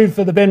 Stay tuned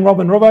for the Ben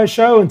Robin Robbo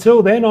Show.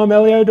 Until then, I'm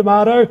Elio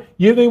D'Amato.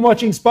 You've been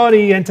watching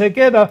Spotee, and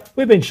together,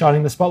 we've been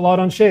shining the spotlight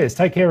on shares.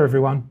 Take care,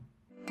 everyone.